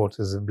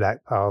supporters of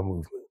Black Power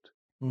movement.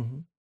 Mm-hmm.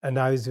 And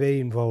I was very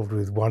involved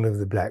with one of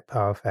the Black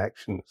Power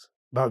factions,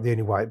 about the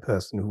only white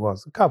person who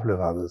was, a couple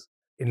of others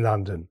in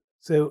London.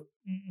 So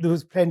there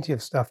was plenty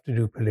of stuff to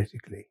do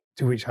politically,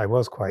 to which I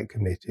was quite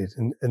committed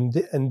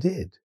and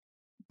did.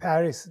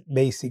 Paris,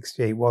 May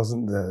 68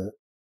 wasn't the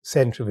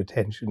center of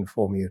attention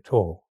for me at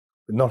all,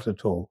 but not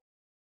at all.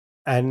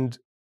 And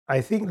I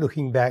think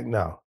looking back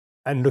now,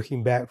 and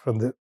looking back from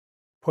the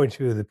point of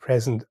view of the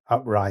present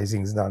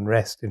uprisings and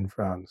unrest in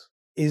France,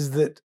 is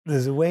that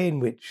there's a way in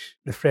which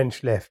the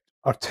French left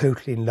are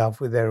totally in love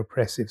with their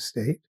oppressive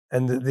state,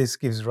 and that this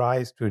gives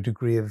rise to a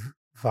degree of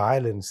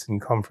violence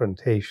and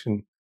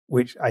confrontation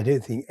which I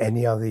don't think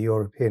any other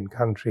European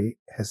country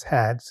has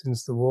had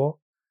since the war.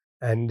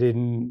 And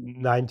in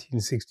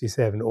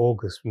 1967,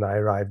 August, when I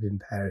arrived in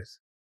Paris,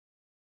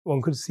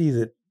 one could see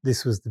that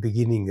this was the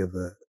beginning of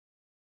a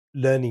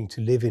learning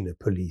to live in a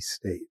police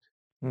state.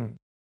 Mm.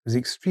 It was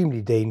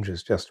extremely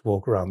dangerous just to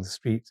walk around the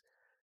streets.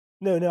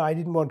 No, I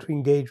didn't want to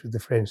engage with the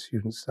French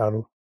student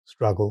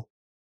struggle.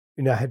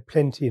 I had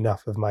plenty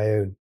enough of my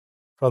own,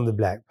 from the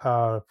Black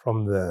Power,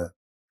 from the,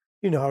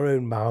 our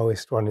own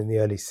Maoist one in the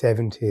early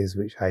 70s,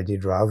 which I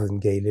did rather than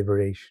gay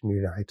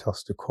liberation. I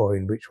tossed a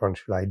coin, which one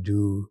should I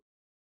do?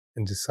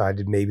 And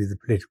decided maybe the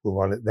political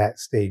one at that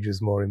stage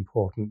was more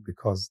important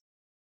because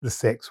the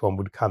sex one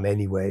would come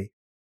anyway.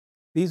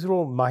 These were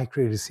all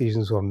micro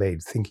decisions one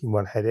made, thinking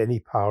one had any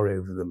power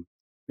over them,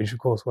 which of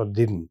course one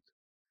didn't.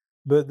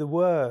 But there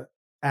were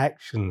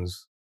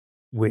actions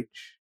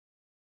which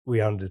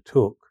we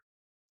undertook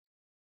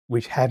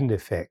which had an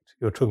effect,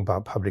 you're talking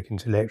about public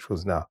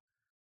intellectuals now,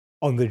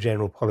 on the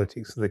general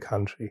politics of the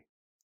country.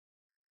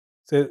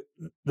 So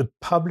the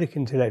public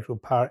intellectual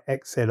par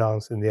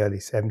excellence in the early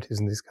 70s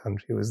in this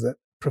country was that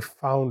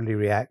profoundly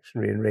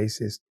reactionary and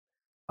racist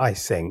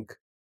Eysenck,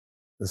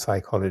 the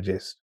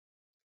psychologist,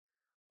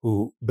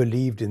 who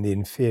believed in the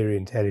inferior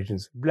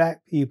intelligence of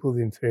black people,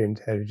 the inferior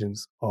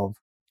intelligence of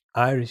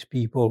Irish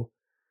people.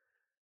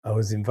 I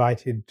was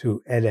invited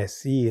to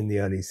LSE in the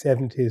early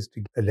 70s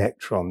to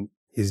lecture on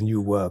his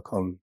new work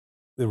on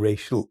the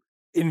racial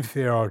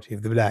inferiority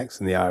of the blacks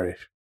and the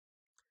Irish.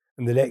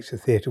 And the lecture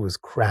theatre was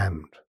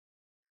crammed.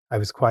 I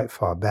was quite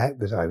far back,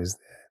 but I was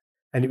there.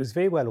 And it was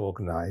very well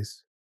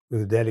organized,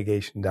 with a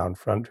delegation down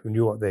front who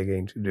knew what they were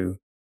going to do.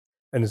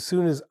 And as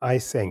soon as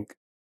Eysenck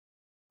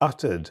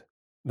uttered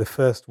the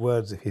first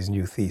words of his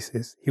new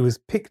thesis, he was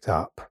picked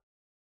up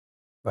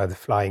by the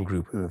flying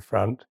group at the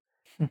front,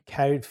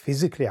 carried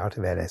physically out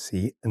of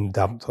LSE and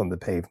dumped on the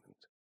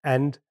pavement.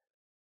 And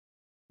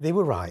they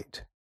were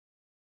right.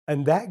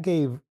 And that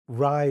gave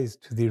rise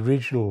to the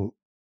original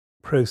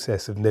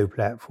process of no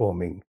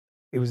platforming.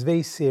 It was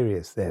very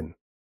serious then,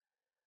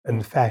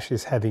 and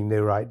fascists having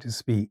no right to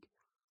speak.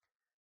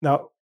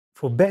 Now,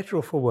 for better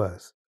or for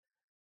worse,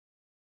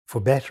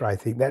 for better, I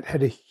think, that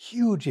had a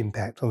huge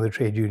impact on the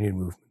trade union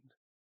movement.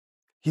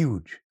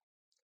 Huge.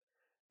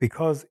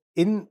 Because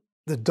in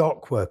the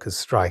dock workers'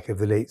 strike of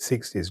the late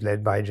 60s,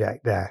 led by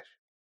Jack Dash,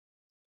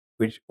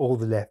 which all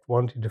the left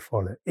wanted to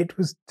follow, it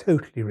was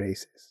totally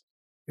racist.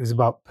 It was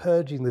about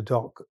purging the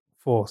dock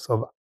force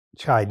of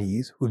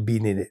Chinese who'd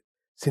been in it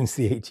since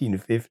the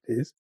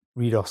 1850s.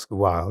 Read Oscar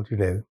Wilde,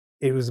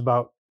 It was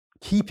about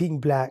keeping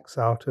blacks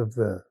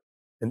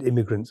and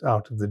immigrants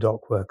out of the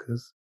dock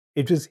workers.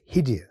 It was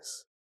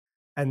hideous.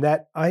 And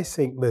that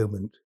Eysenck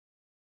moment,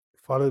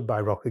 followed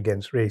by Rock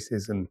Against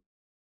Racism,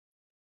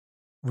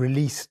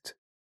 released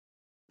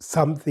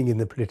something in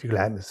the political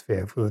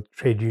atmosphere for the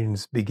trade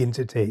unions to begin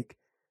to take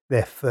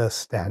their first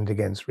stand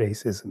against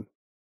racism.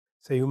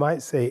 So you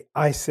might say,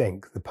 I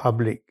sank the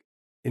public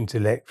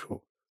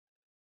intellectual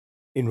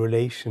in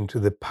relation to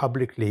the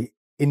publicly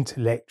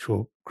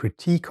intellectual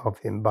critique of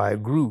him by a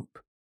group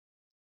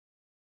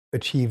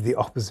achieved the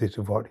opposite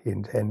of what he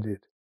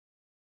intended.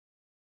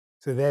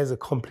 So there's a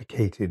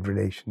complicated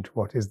relation to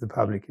what is the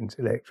public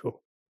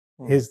intellectual.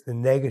 Here's the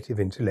negative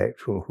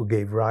intellectual who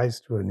gave rise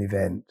to an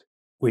event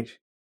which,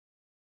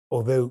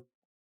 although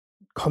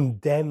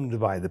condemned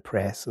by the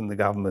press and the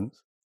government,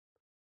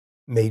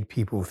 made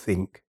people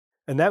think.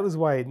 And that was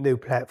why no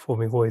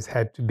platforming always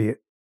had to be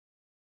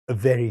a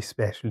very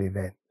special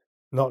event,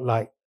 not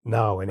like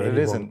now when But anyone...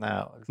 it isn't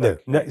now,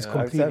 exactly. No, it's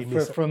completely...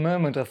 For a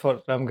moment, I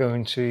thought I'm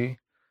going to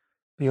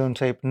be on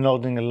tape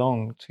nodding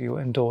along to your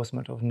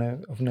endorsement of no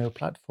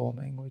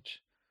platforming,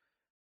 which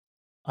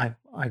I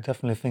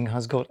definitely think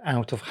has got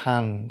out of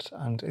hand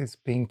and is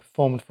being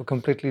performed for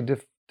completely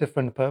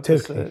different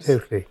purposes.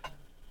 Totally.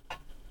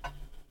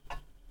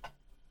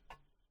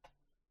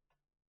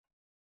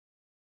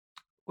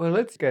 Well,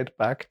 let's get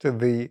back to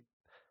the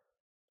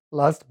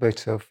last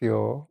bit of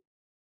your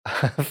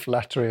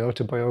flattery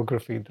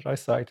autobiography that I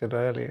cited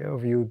earlier,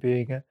 of you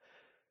being a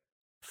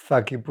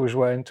thuggy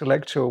bourgeois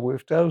intellectual.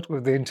 We've dealt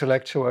with the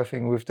intellectual, I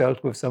think we've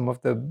dealt with some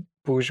of the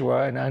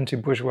bourgeois and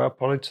anti-bourgeois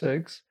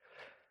politics.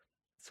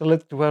 So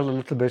let's dwell a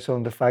little bit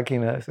on the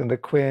fagginess and the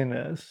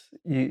queerness.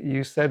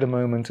 You said a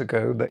moment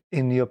ago that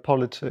in your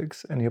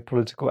politics and your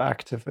political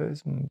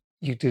activism,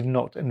 you did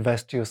not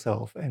invest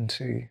yourself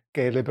into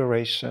gay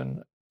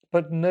liberation.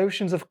 But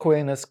notions of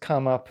queerness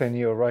come up in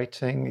your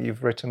writing.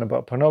 You've written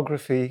about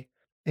pornography.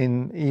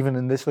 Even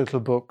in this little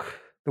book,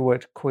 the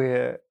word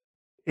queer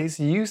is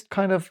used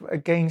kind of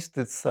against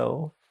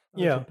itself a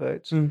little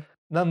bit.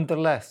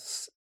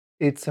 Nonetheless,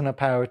 it's an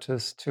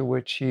apparatus to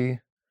which you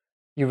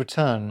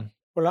return.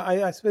 Well,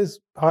 I suppose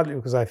partly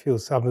because I feel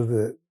some of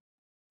the...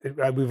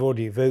 We've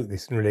already evoked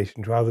this in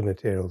relation to other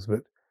materials,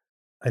 but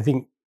I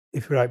think,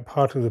 if you like,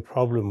 part of the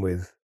problem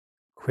with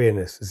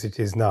queerness as it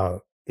is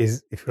now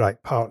is, if you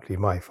like, partly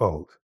my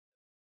fault.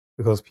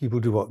 Because people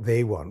do what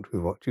they want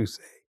with what you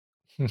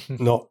say,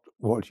 not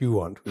what you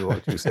want with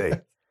what you say.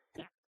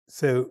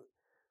 So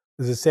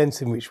there's a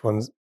sense in which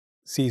one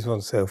sees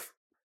oneself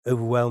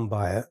overwhelmed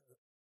by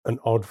an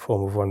odd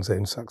form of one's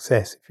own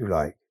success, if you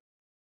like,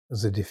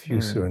 as a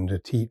diffuser and a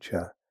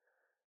teacher.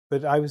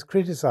 But I was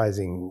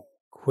criticizing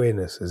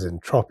queerness as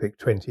entropic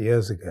 20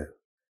 years ago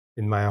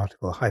in my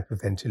article,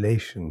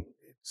 Hyperventilation.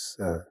 It's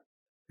the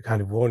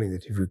kind of warning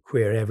that if you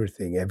queer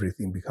everything,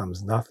 everything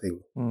becomes nothing.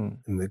 And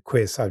the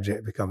queer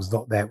subject becomes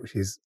not that which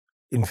is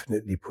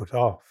infinitely put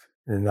off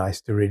in a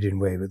nice Derridian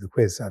way, but the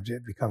queer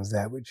subject becomes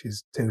that which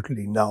is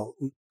totally null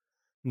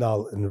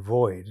and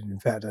void, and in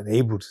fact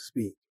unable to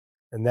speak.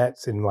 And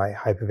that's in my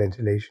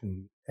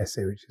Hyperventilation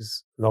essay, which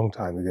is a long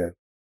time ago.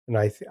 And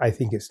I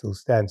think it still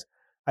stands.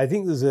 I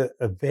think there's a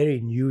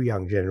very new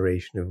young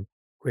generation of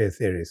queer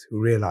theorists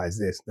who realize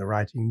this and are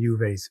writing new,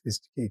 very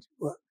sophisticated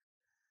work.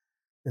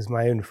 There's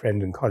my own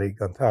friend and colleague,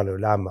 Gonzalo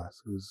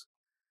Lamas, who's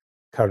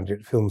currently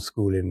at film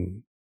school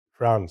in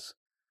France,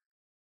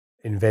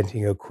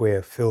 inventing a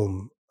queer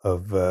film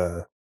of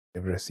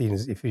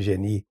Racine's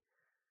Iphigénie,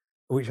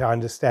 which I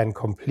understand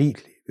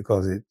completely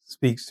because it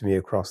speaks to me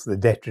across the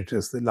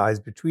detritus that lies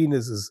between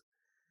us as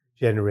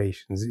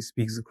generations. It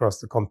speaks across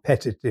the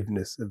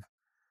competitiveness of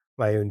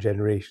my own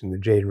generation, the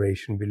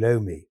generation below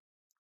me.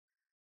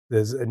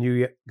 There's a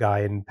new guy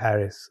in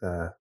Paris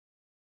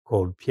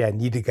called Pierre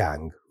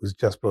Niedegang, who's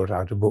just brought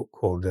out a book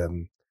called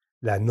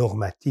La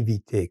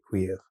Normativité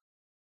Queer,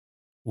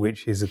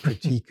 which is a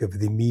critique of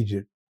the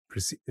immediate,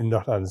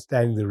 not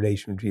understanding the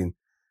relation between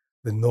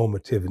the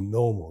normative and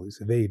normal.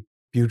 It's a very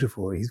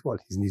beautiful, he's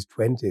in his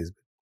 20s,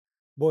 but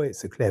boy,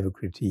 it's a clever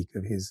critique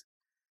of his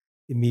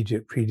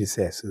immediate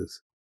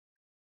predecessors.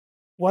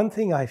 One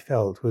thing I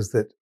felt was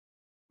that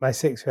my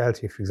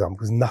sexuality, for example,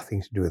 was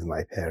nothing to do with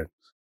my parents.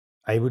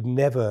 I would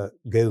never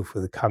go for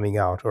the coming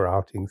out or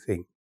outing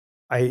thing.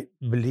 I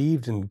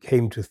believed and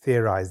came to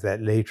theorize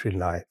that later in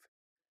life,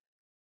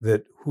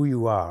 that who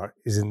you are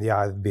is in the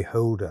eye of the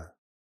beholder.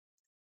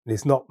 And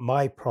it's not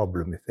my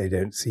problem if they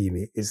don't see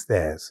me, it's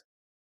theirs.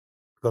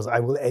 Because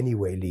I will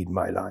anyway lead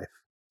my life.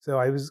 So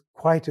I was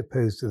quite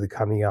opposed to the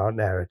coming out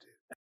narrative.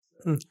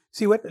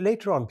 See,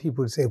 later on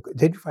people would say,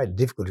 don't you find it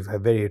difficult if you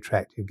have a very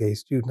attractive gay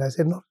student? I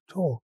said, not at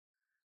all.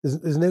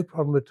 There's no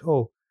problem at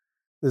all.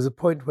 There's a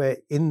point where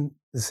in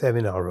the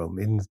seminar room,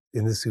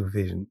 in the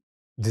supervision,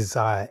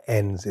 desire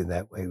ends in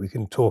that way. We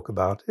can talk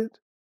about it.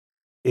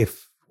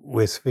 If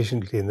we're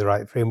sufficiently in the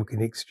right frame, we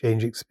can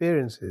exchange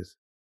experiences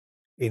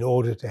in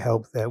order to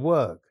help their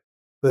work.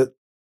 But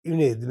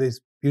the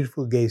most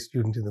beautiful gay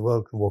student in the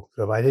world can walk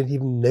through. I don't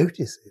even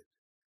notice it.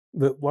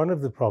 But one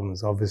of the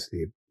problems,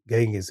 obviously,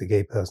 going as a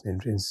gay person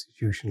into an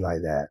institution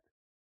like that,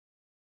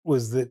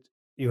 was that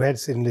you had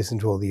to sit and listen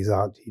to all these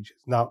art teachers.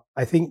 Now,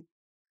 I think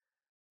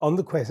on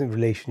the question of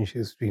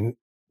relationships between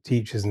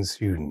teachers and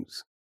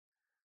students,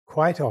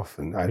 quite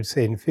often, I would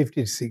say in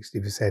 50 to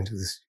 60% of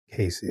the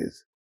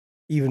cases,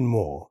 even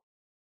more,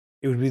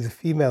 it would be the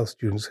female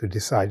students who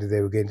decided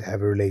they were going to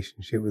have a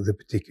relationship with a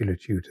particular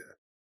tutor,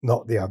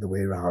 not the other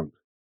way around.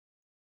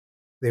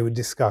 they would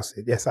discuss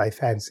it. Yes, I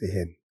fancy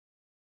him.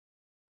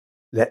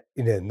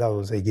 In other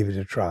words, they give it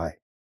a try.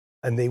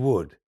 And they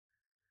would.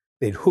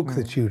 They'd hook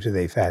the tutor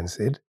they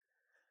fancied.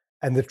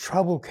 And the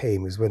trouble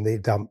came is when they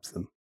dumped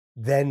them.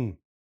 Then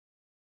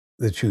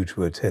the tutor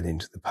would turn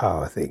into the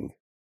power thing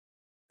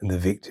and the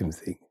victim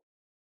thing.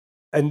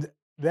 And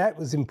that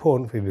was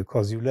important for me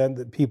because you learned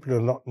that people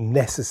are not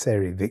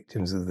necessary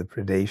victims of the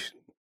predation.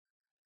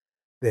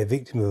 They're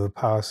victims of a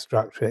power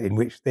structure in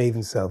which they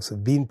themselves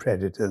have been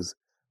predators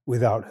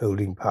without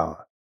holding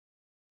power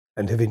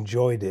and have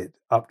enjoyed it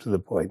up to the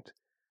point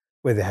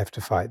where they have to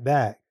fight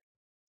back.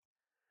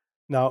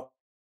 Now,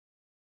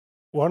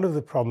 one of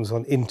the problems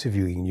on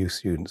interviewing new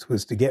students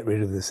was to get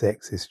rid of the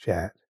sexist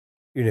chat,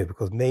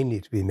 because mainly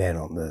to be men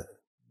on the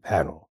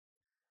panel.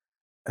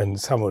 And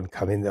someone would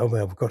come in, oh,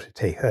 well, we've got to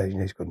take her.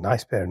 She's got a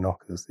nice pair of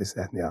knockers, this,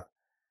 that, and the other.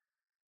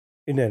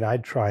 And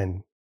I'd try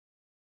and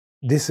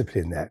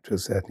discipline that to a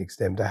certain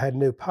extent. I had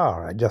no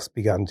power. I'd just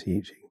begun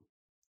teaching.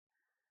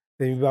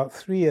 Then about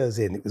 3 years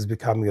in, it was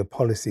becoming a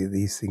policy that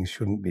these things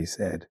shouldn't be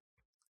said.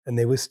 And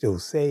they were still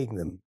saying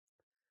them.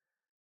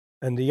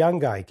 And a young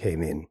guy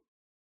came in,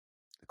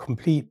 a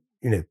complete,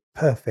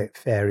 perfect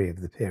fairy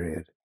of the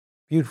period.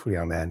 Beautiful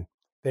young man,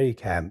 very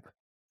camp.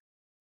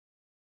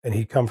 And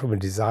he'd come from a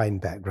design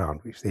background,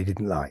 which they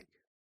didn't like.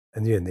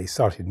 And they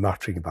started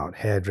muttering about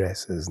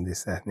hairdressers and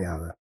this, that, and the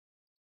other.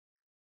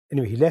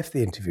 Anyway, he left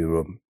the interview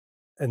room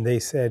and they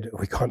said,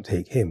 we can't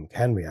take him,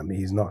 can we? I mean,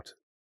 he's not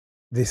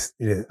this,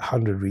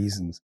 100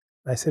 reasons.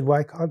 I said,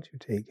 why can't you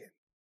take him?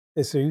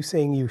 They said, are you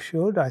saying you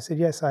should? I said,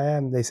 yes, I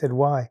am. They said,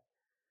 why?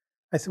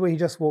 I said, well, he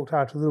just walked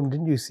out of the room.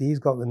 Didn't you see? He's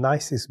got the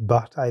nicest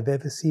butt I've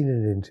ever seen in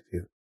an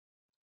interview.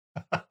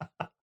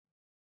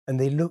 And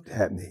they looked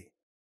at me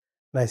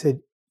and I said,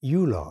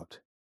 you lot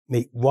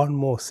make one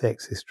more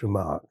sexist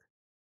remark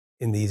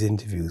in these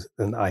interviews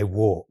and I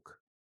walk.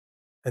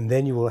 And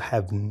then you will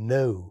have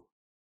no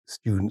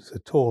students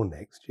at all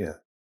next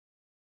year.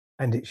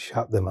 And it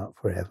shut them up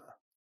forever.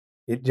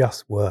 It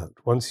just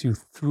worked. Once you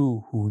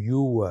threw who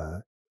you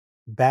were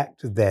back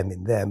to them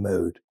in their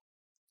mode.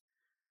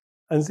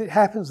 And as it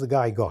happens, the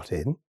guy got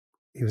in.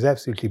 He was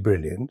absolutely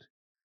brilliant.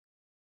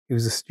 He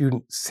was a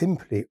student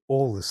simply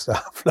all the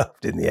staff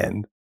loved in the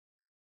end,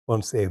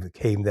 once they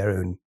overcame their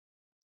own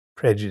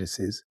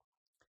prejudices.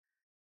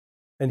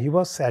 And he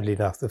was, sadly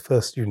enough, the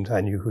first student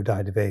I knew who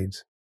died of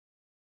AIDS.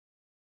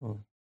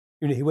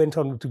 He went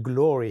on to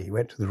glory. He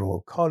went to the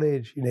Royal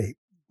College.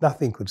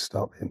 Nothing could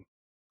stop him.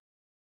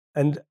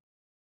 And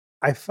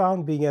I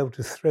found being able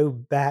to throw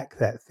back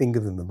that thing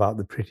of them about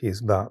the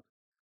prettiest butt.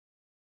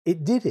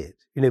 It did it.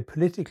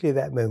 Politically at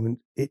that moment,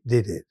 it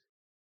did it.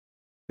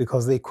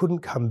 Because they couldn't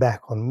come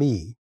back on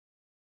me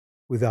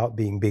without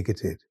being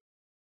bigoted.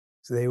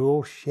 So they were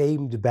all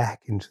shamed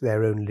back into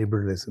their own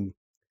liberalism.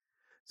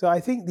 So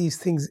I think these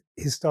things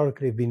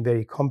historically have been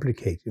very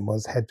complicated.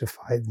 One's had to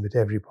fight them at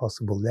every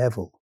possible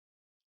level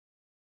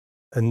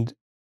and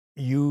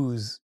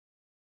use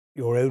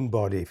your own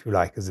body, if you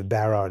like, as a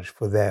barrage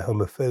for their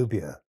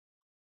homophobia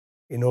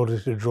in order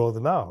to draw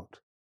them out.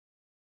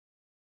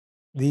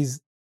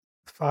 These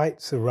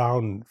fights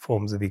around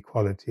forms of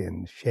equality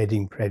and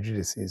shedding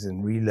prejudices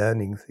and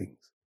relearning things.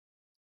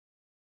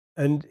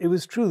 And it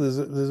was true,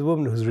 there's a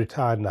woman who's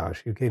retired now.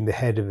 She became the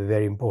head of a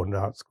very important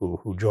art school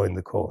who joined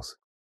the course,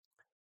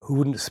 who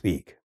wouldn't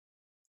speak.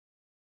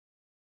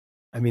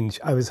 I mean,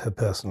 I was her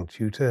personal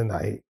tutor and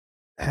I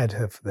had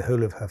her for the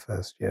whole of her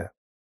first year.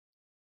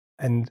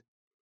 And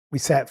we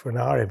sat for an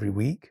hour every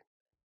week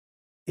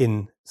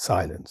in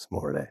silence,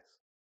 more or less.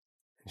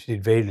 And she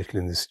did very little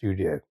in the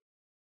studio.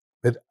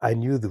 But I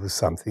knew there was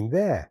something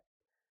there.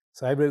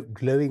 So I wrote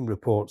glowing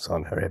reports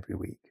on her every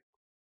week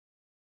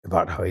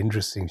about how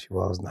interesting she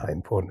was and how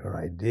important her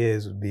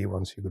ideas would be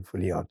once she could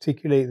fully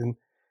articulate them.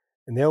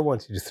 And they all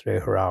wanted to throw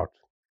her out.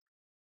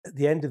 At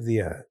the end of the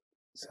year,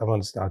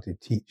 someone started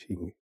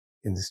teaching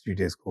in the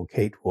studios called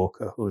Kate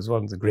Walker, who was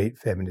one of the great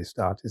feminist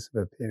artists of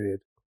her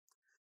period.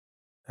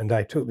 And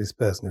I took this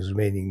person who's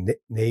remaining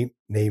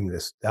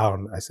nameless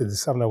down. I said,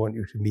 there's someone I want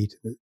you to meet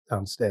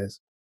downstairs.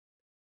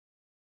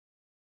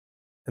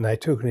 And I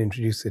took her and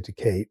introduced her to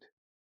Kate,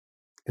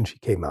 and she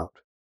came out.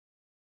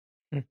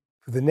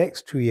 For the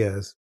next 2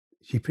 years,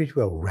 she pretty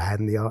well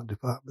ran the art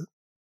department.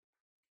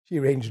 She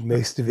arranged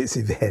most of its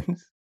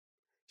events.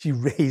 She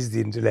raised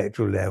the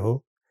intellectual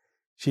level.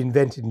 She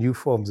invented new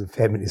forms of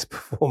feminist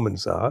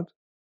performance art.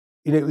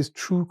 It was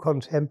true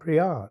contemporary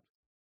art.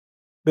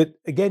 But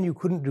again, you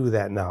couldn't do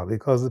that now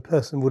because the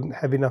person wouldn't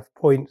have enough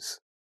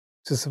points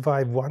to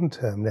survive one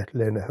term, let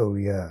alone a whole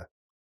year.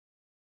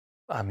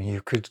 I mean,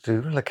 you could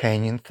do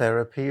Lacanian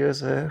therapy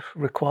as a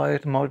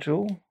required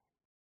module.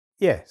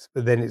 Yes,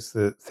 but then it's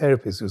the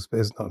therapist who's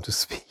supposed not to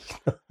speak.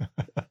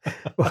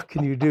 What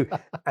can you do?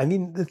 I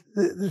mean,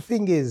 the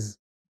thing is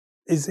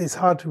it's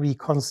hard to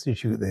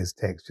reconstitute those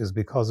textures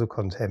because of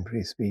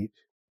contemporary speech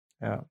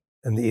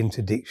and the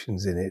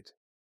interdictions in it.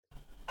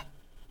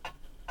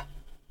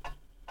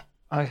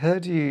 I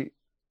heard you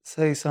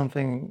say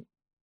something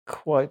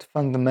quite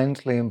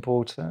fundamentally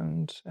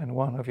important in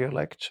one of your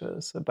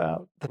lectures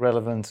about the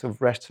relevance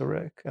of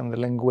rhetoric and the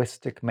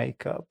linguistic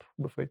makeup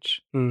with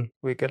which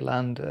we get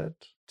landed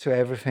to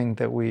everything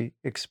that we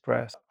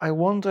express. I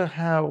wonder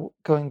how,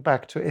 going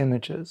back to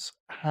images,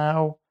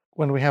 how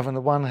when we have on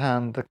the one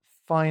hand the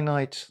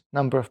finite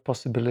number of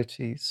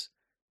possibilities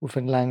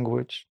within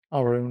language,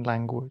 our own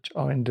language,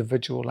 our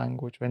individual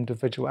language, or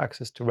individual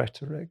access to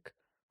rhetoric,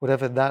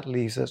 whatever that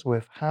leaves us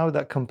with, how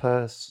that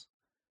compares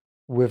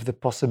with the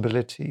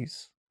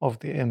possibilities of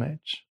the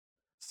image.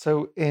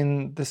 So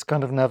in this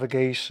kind of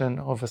navigation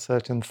of a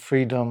certain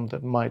freedom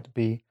that might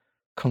be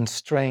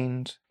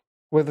constrained,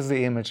 where does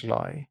the image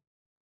lie?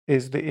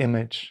 Is the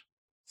image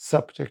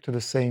subject to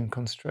the same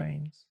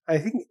constraints? I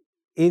think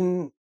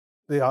in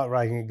the art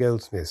writing at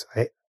Goldsmiths,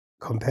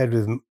 compared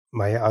with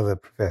my other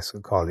professor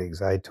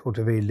colleagues, I taught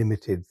a very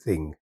limited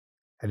thing,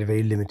 had a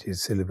very limited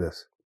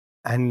syllabus.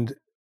 And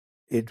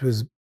it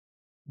was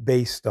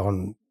based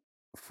on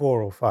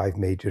 4 or 5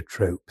 major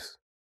tropes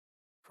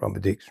from a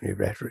dictionary of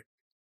rhetoric.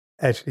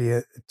 Actually,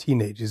 a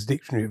teenager's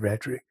dictionary of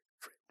rhetoric,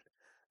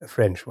 a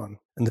French one.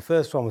 And the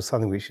first one was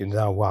something which is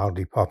now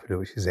wildly popular,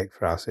 which is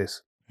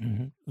ekphrasis.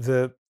 Mm-hmm.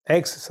 The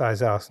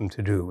exercise I asked them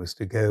to do was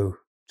to go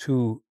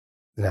to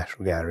the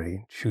National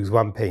Gallery, choose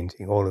one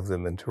painting, all of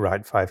them, and to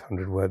write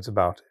 500 words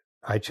about it.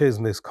 I chose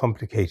the most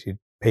complicated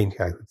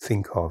painting I could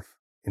think of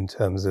in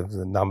terms of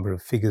the number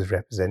of figures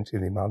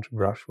representing the amount of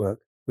brushwork,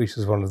 which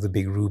was one of the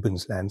big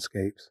Rubens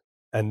landscapes.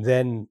 And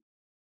then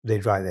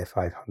they'd write their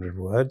 500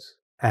 words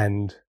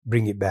and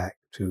bring it back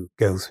to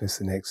Goldsmiths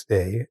the next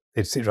day.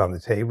 They'd sit around the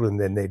table and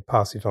then they'd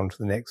pass it on to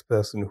the next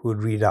person who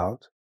would read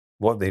out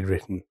what they'd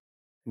written.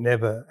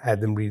 Never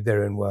had them read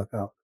their own work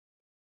out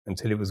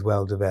until it was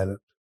well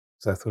developed.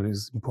 So I thought it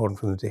was important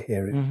for them to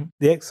hear it. Mm-hmm.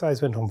 The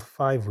exercise went on for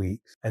 5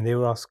 weeks, and they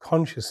were asked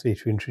consciously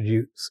to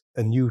introduce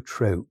a new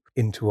trope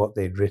into what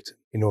they'd written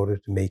in order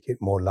to make it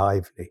more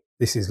lively.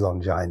 This is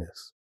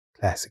Longinus,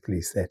 classical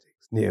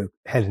aesthetics,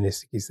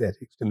 neo-Hellenistic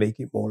aesthetics, to make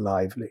it more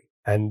lively.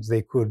 And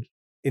they could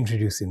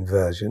introduce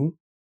inversion,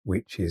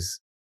 which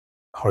is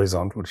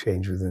horizontal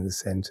change within the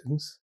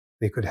sentence.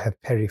 They could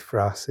have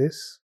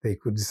periphrasis. They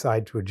could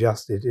decide to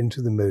adjust it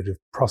into the mode of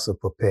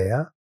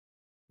prosopopeia,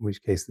 in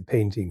which case the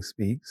painting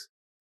speaks,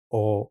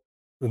 or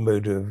the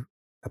mode of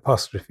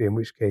apostrophe, in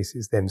which case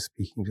it's them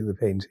speaking to the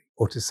painting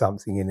or to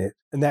something in it.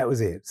 And that was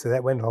it. So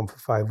that went on for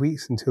 5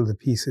 weeks until the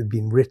piece had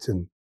been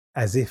written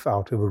as if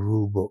out of a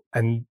rule book.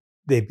 And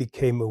they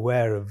became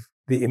aware of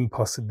the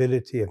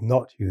impossibility of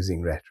not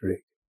using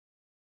rhetoric,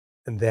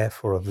 and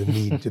therefore of the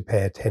need to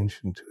pay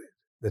attention to it,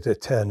 that a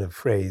turn of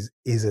phrase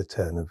is a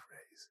turn of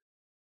phrase.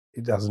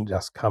 It doesn't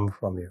just come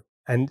from you.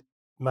 And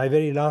my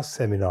very last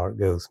seminar at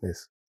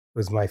Goldsmiths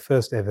was my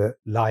first ever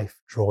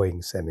life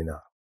drawing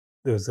seminar.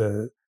 There was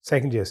a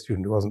second-year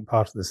student who wasn't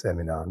part of the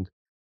seminar, and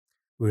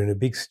we were in a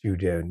big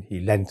studio, and he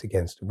leant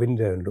against a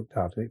window and looked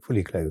out at it,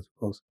 fully clothed, of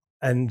course.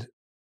 And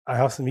I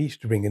asked them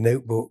each to bring a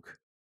notebook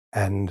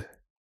and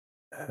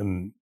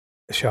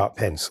a sharp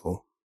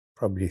pencil,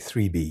 probably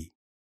 3B,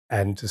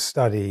 and to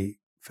study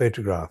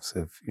photographs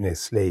of,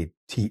 slave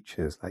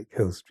teachers like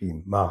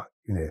Coldstream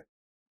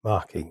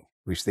marking,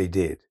 which they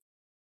did.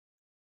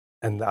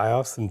 And I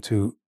asked them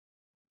to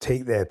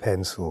take their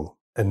pencil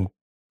and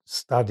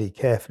study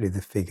carefully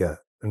the figure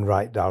and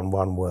write down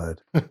one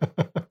word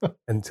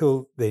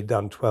until they'd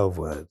done 12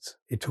 words.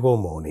 It took all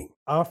morning.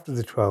 After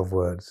the 12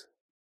 words,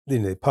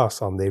 they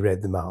passed on, they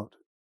read them out,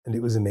 and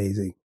it was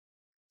amazing.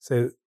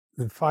 So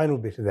the final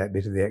bit of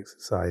the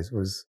exercise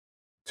was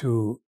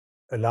to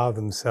allow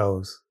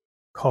themselves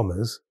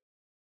commas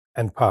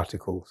and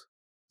particles.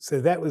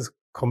 So that was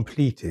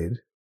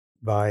completed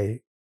by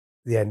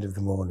the end of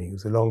the morning. It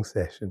was a long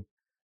session.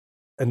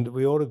 And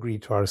we all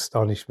agreed to our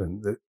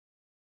astonishment that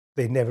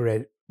they'd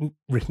never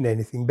written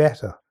anything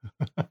better.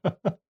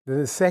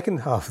 The second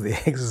half of the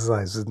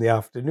exercise was in the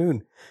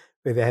afternoon,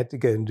 where they had to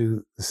go and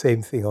do the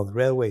same thing on the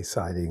railway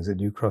sidings at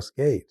New Cross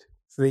Gate.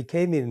 So they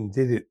came in and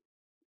did it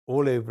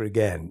all over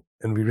again,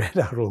 and we read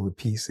out all the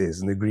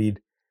pieces and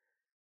agreed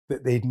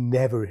that they'd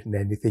never written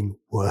anything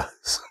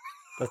worse.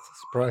 That's a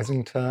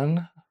surprising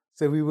turn.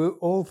 So we were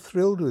all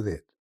thrilled with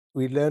it.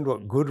 We learned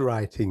what good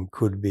writing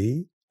could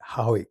be,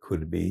 how it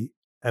could be,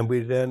 and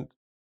we learned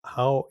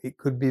how it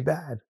could be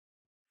bad.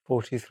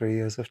 43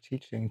 years of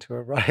teaching to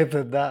arrive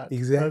at that.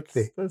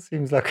 Exactly. That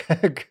seems like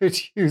a good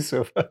use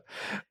of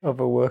a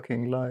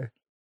working life.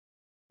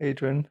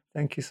 Adrian,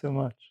 thank you so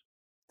much.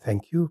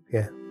 Thank you,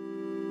 Pierre.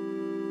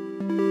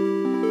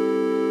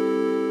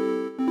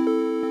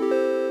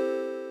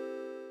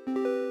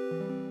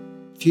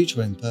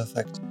 Future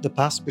Imperfect, The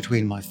Past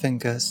Between My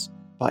Fingers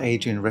by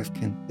Adrian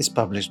Rifkin is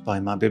published by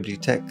My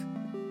Bibliothèque.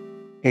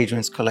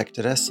 Adrian's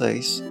collected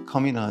essays,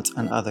 communards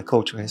and other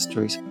cultural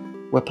histories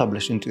were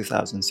published in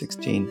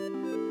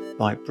 2016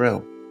 by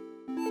Brill.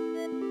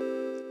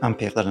 I'm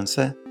Pierre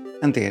Delancey,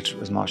 and the editor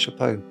was Marc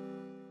Chapeau.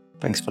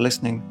 Thanks for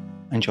listening,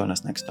 and join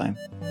us next time.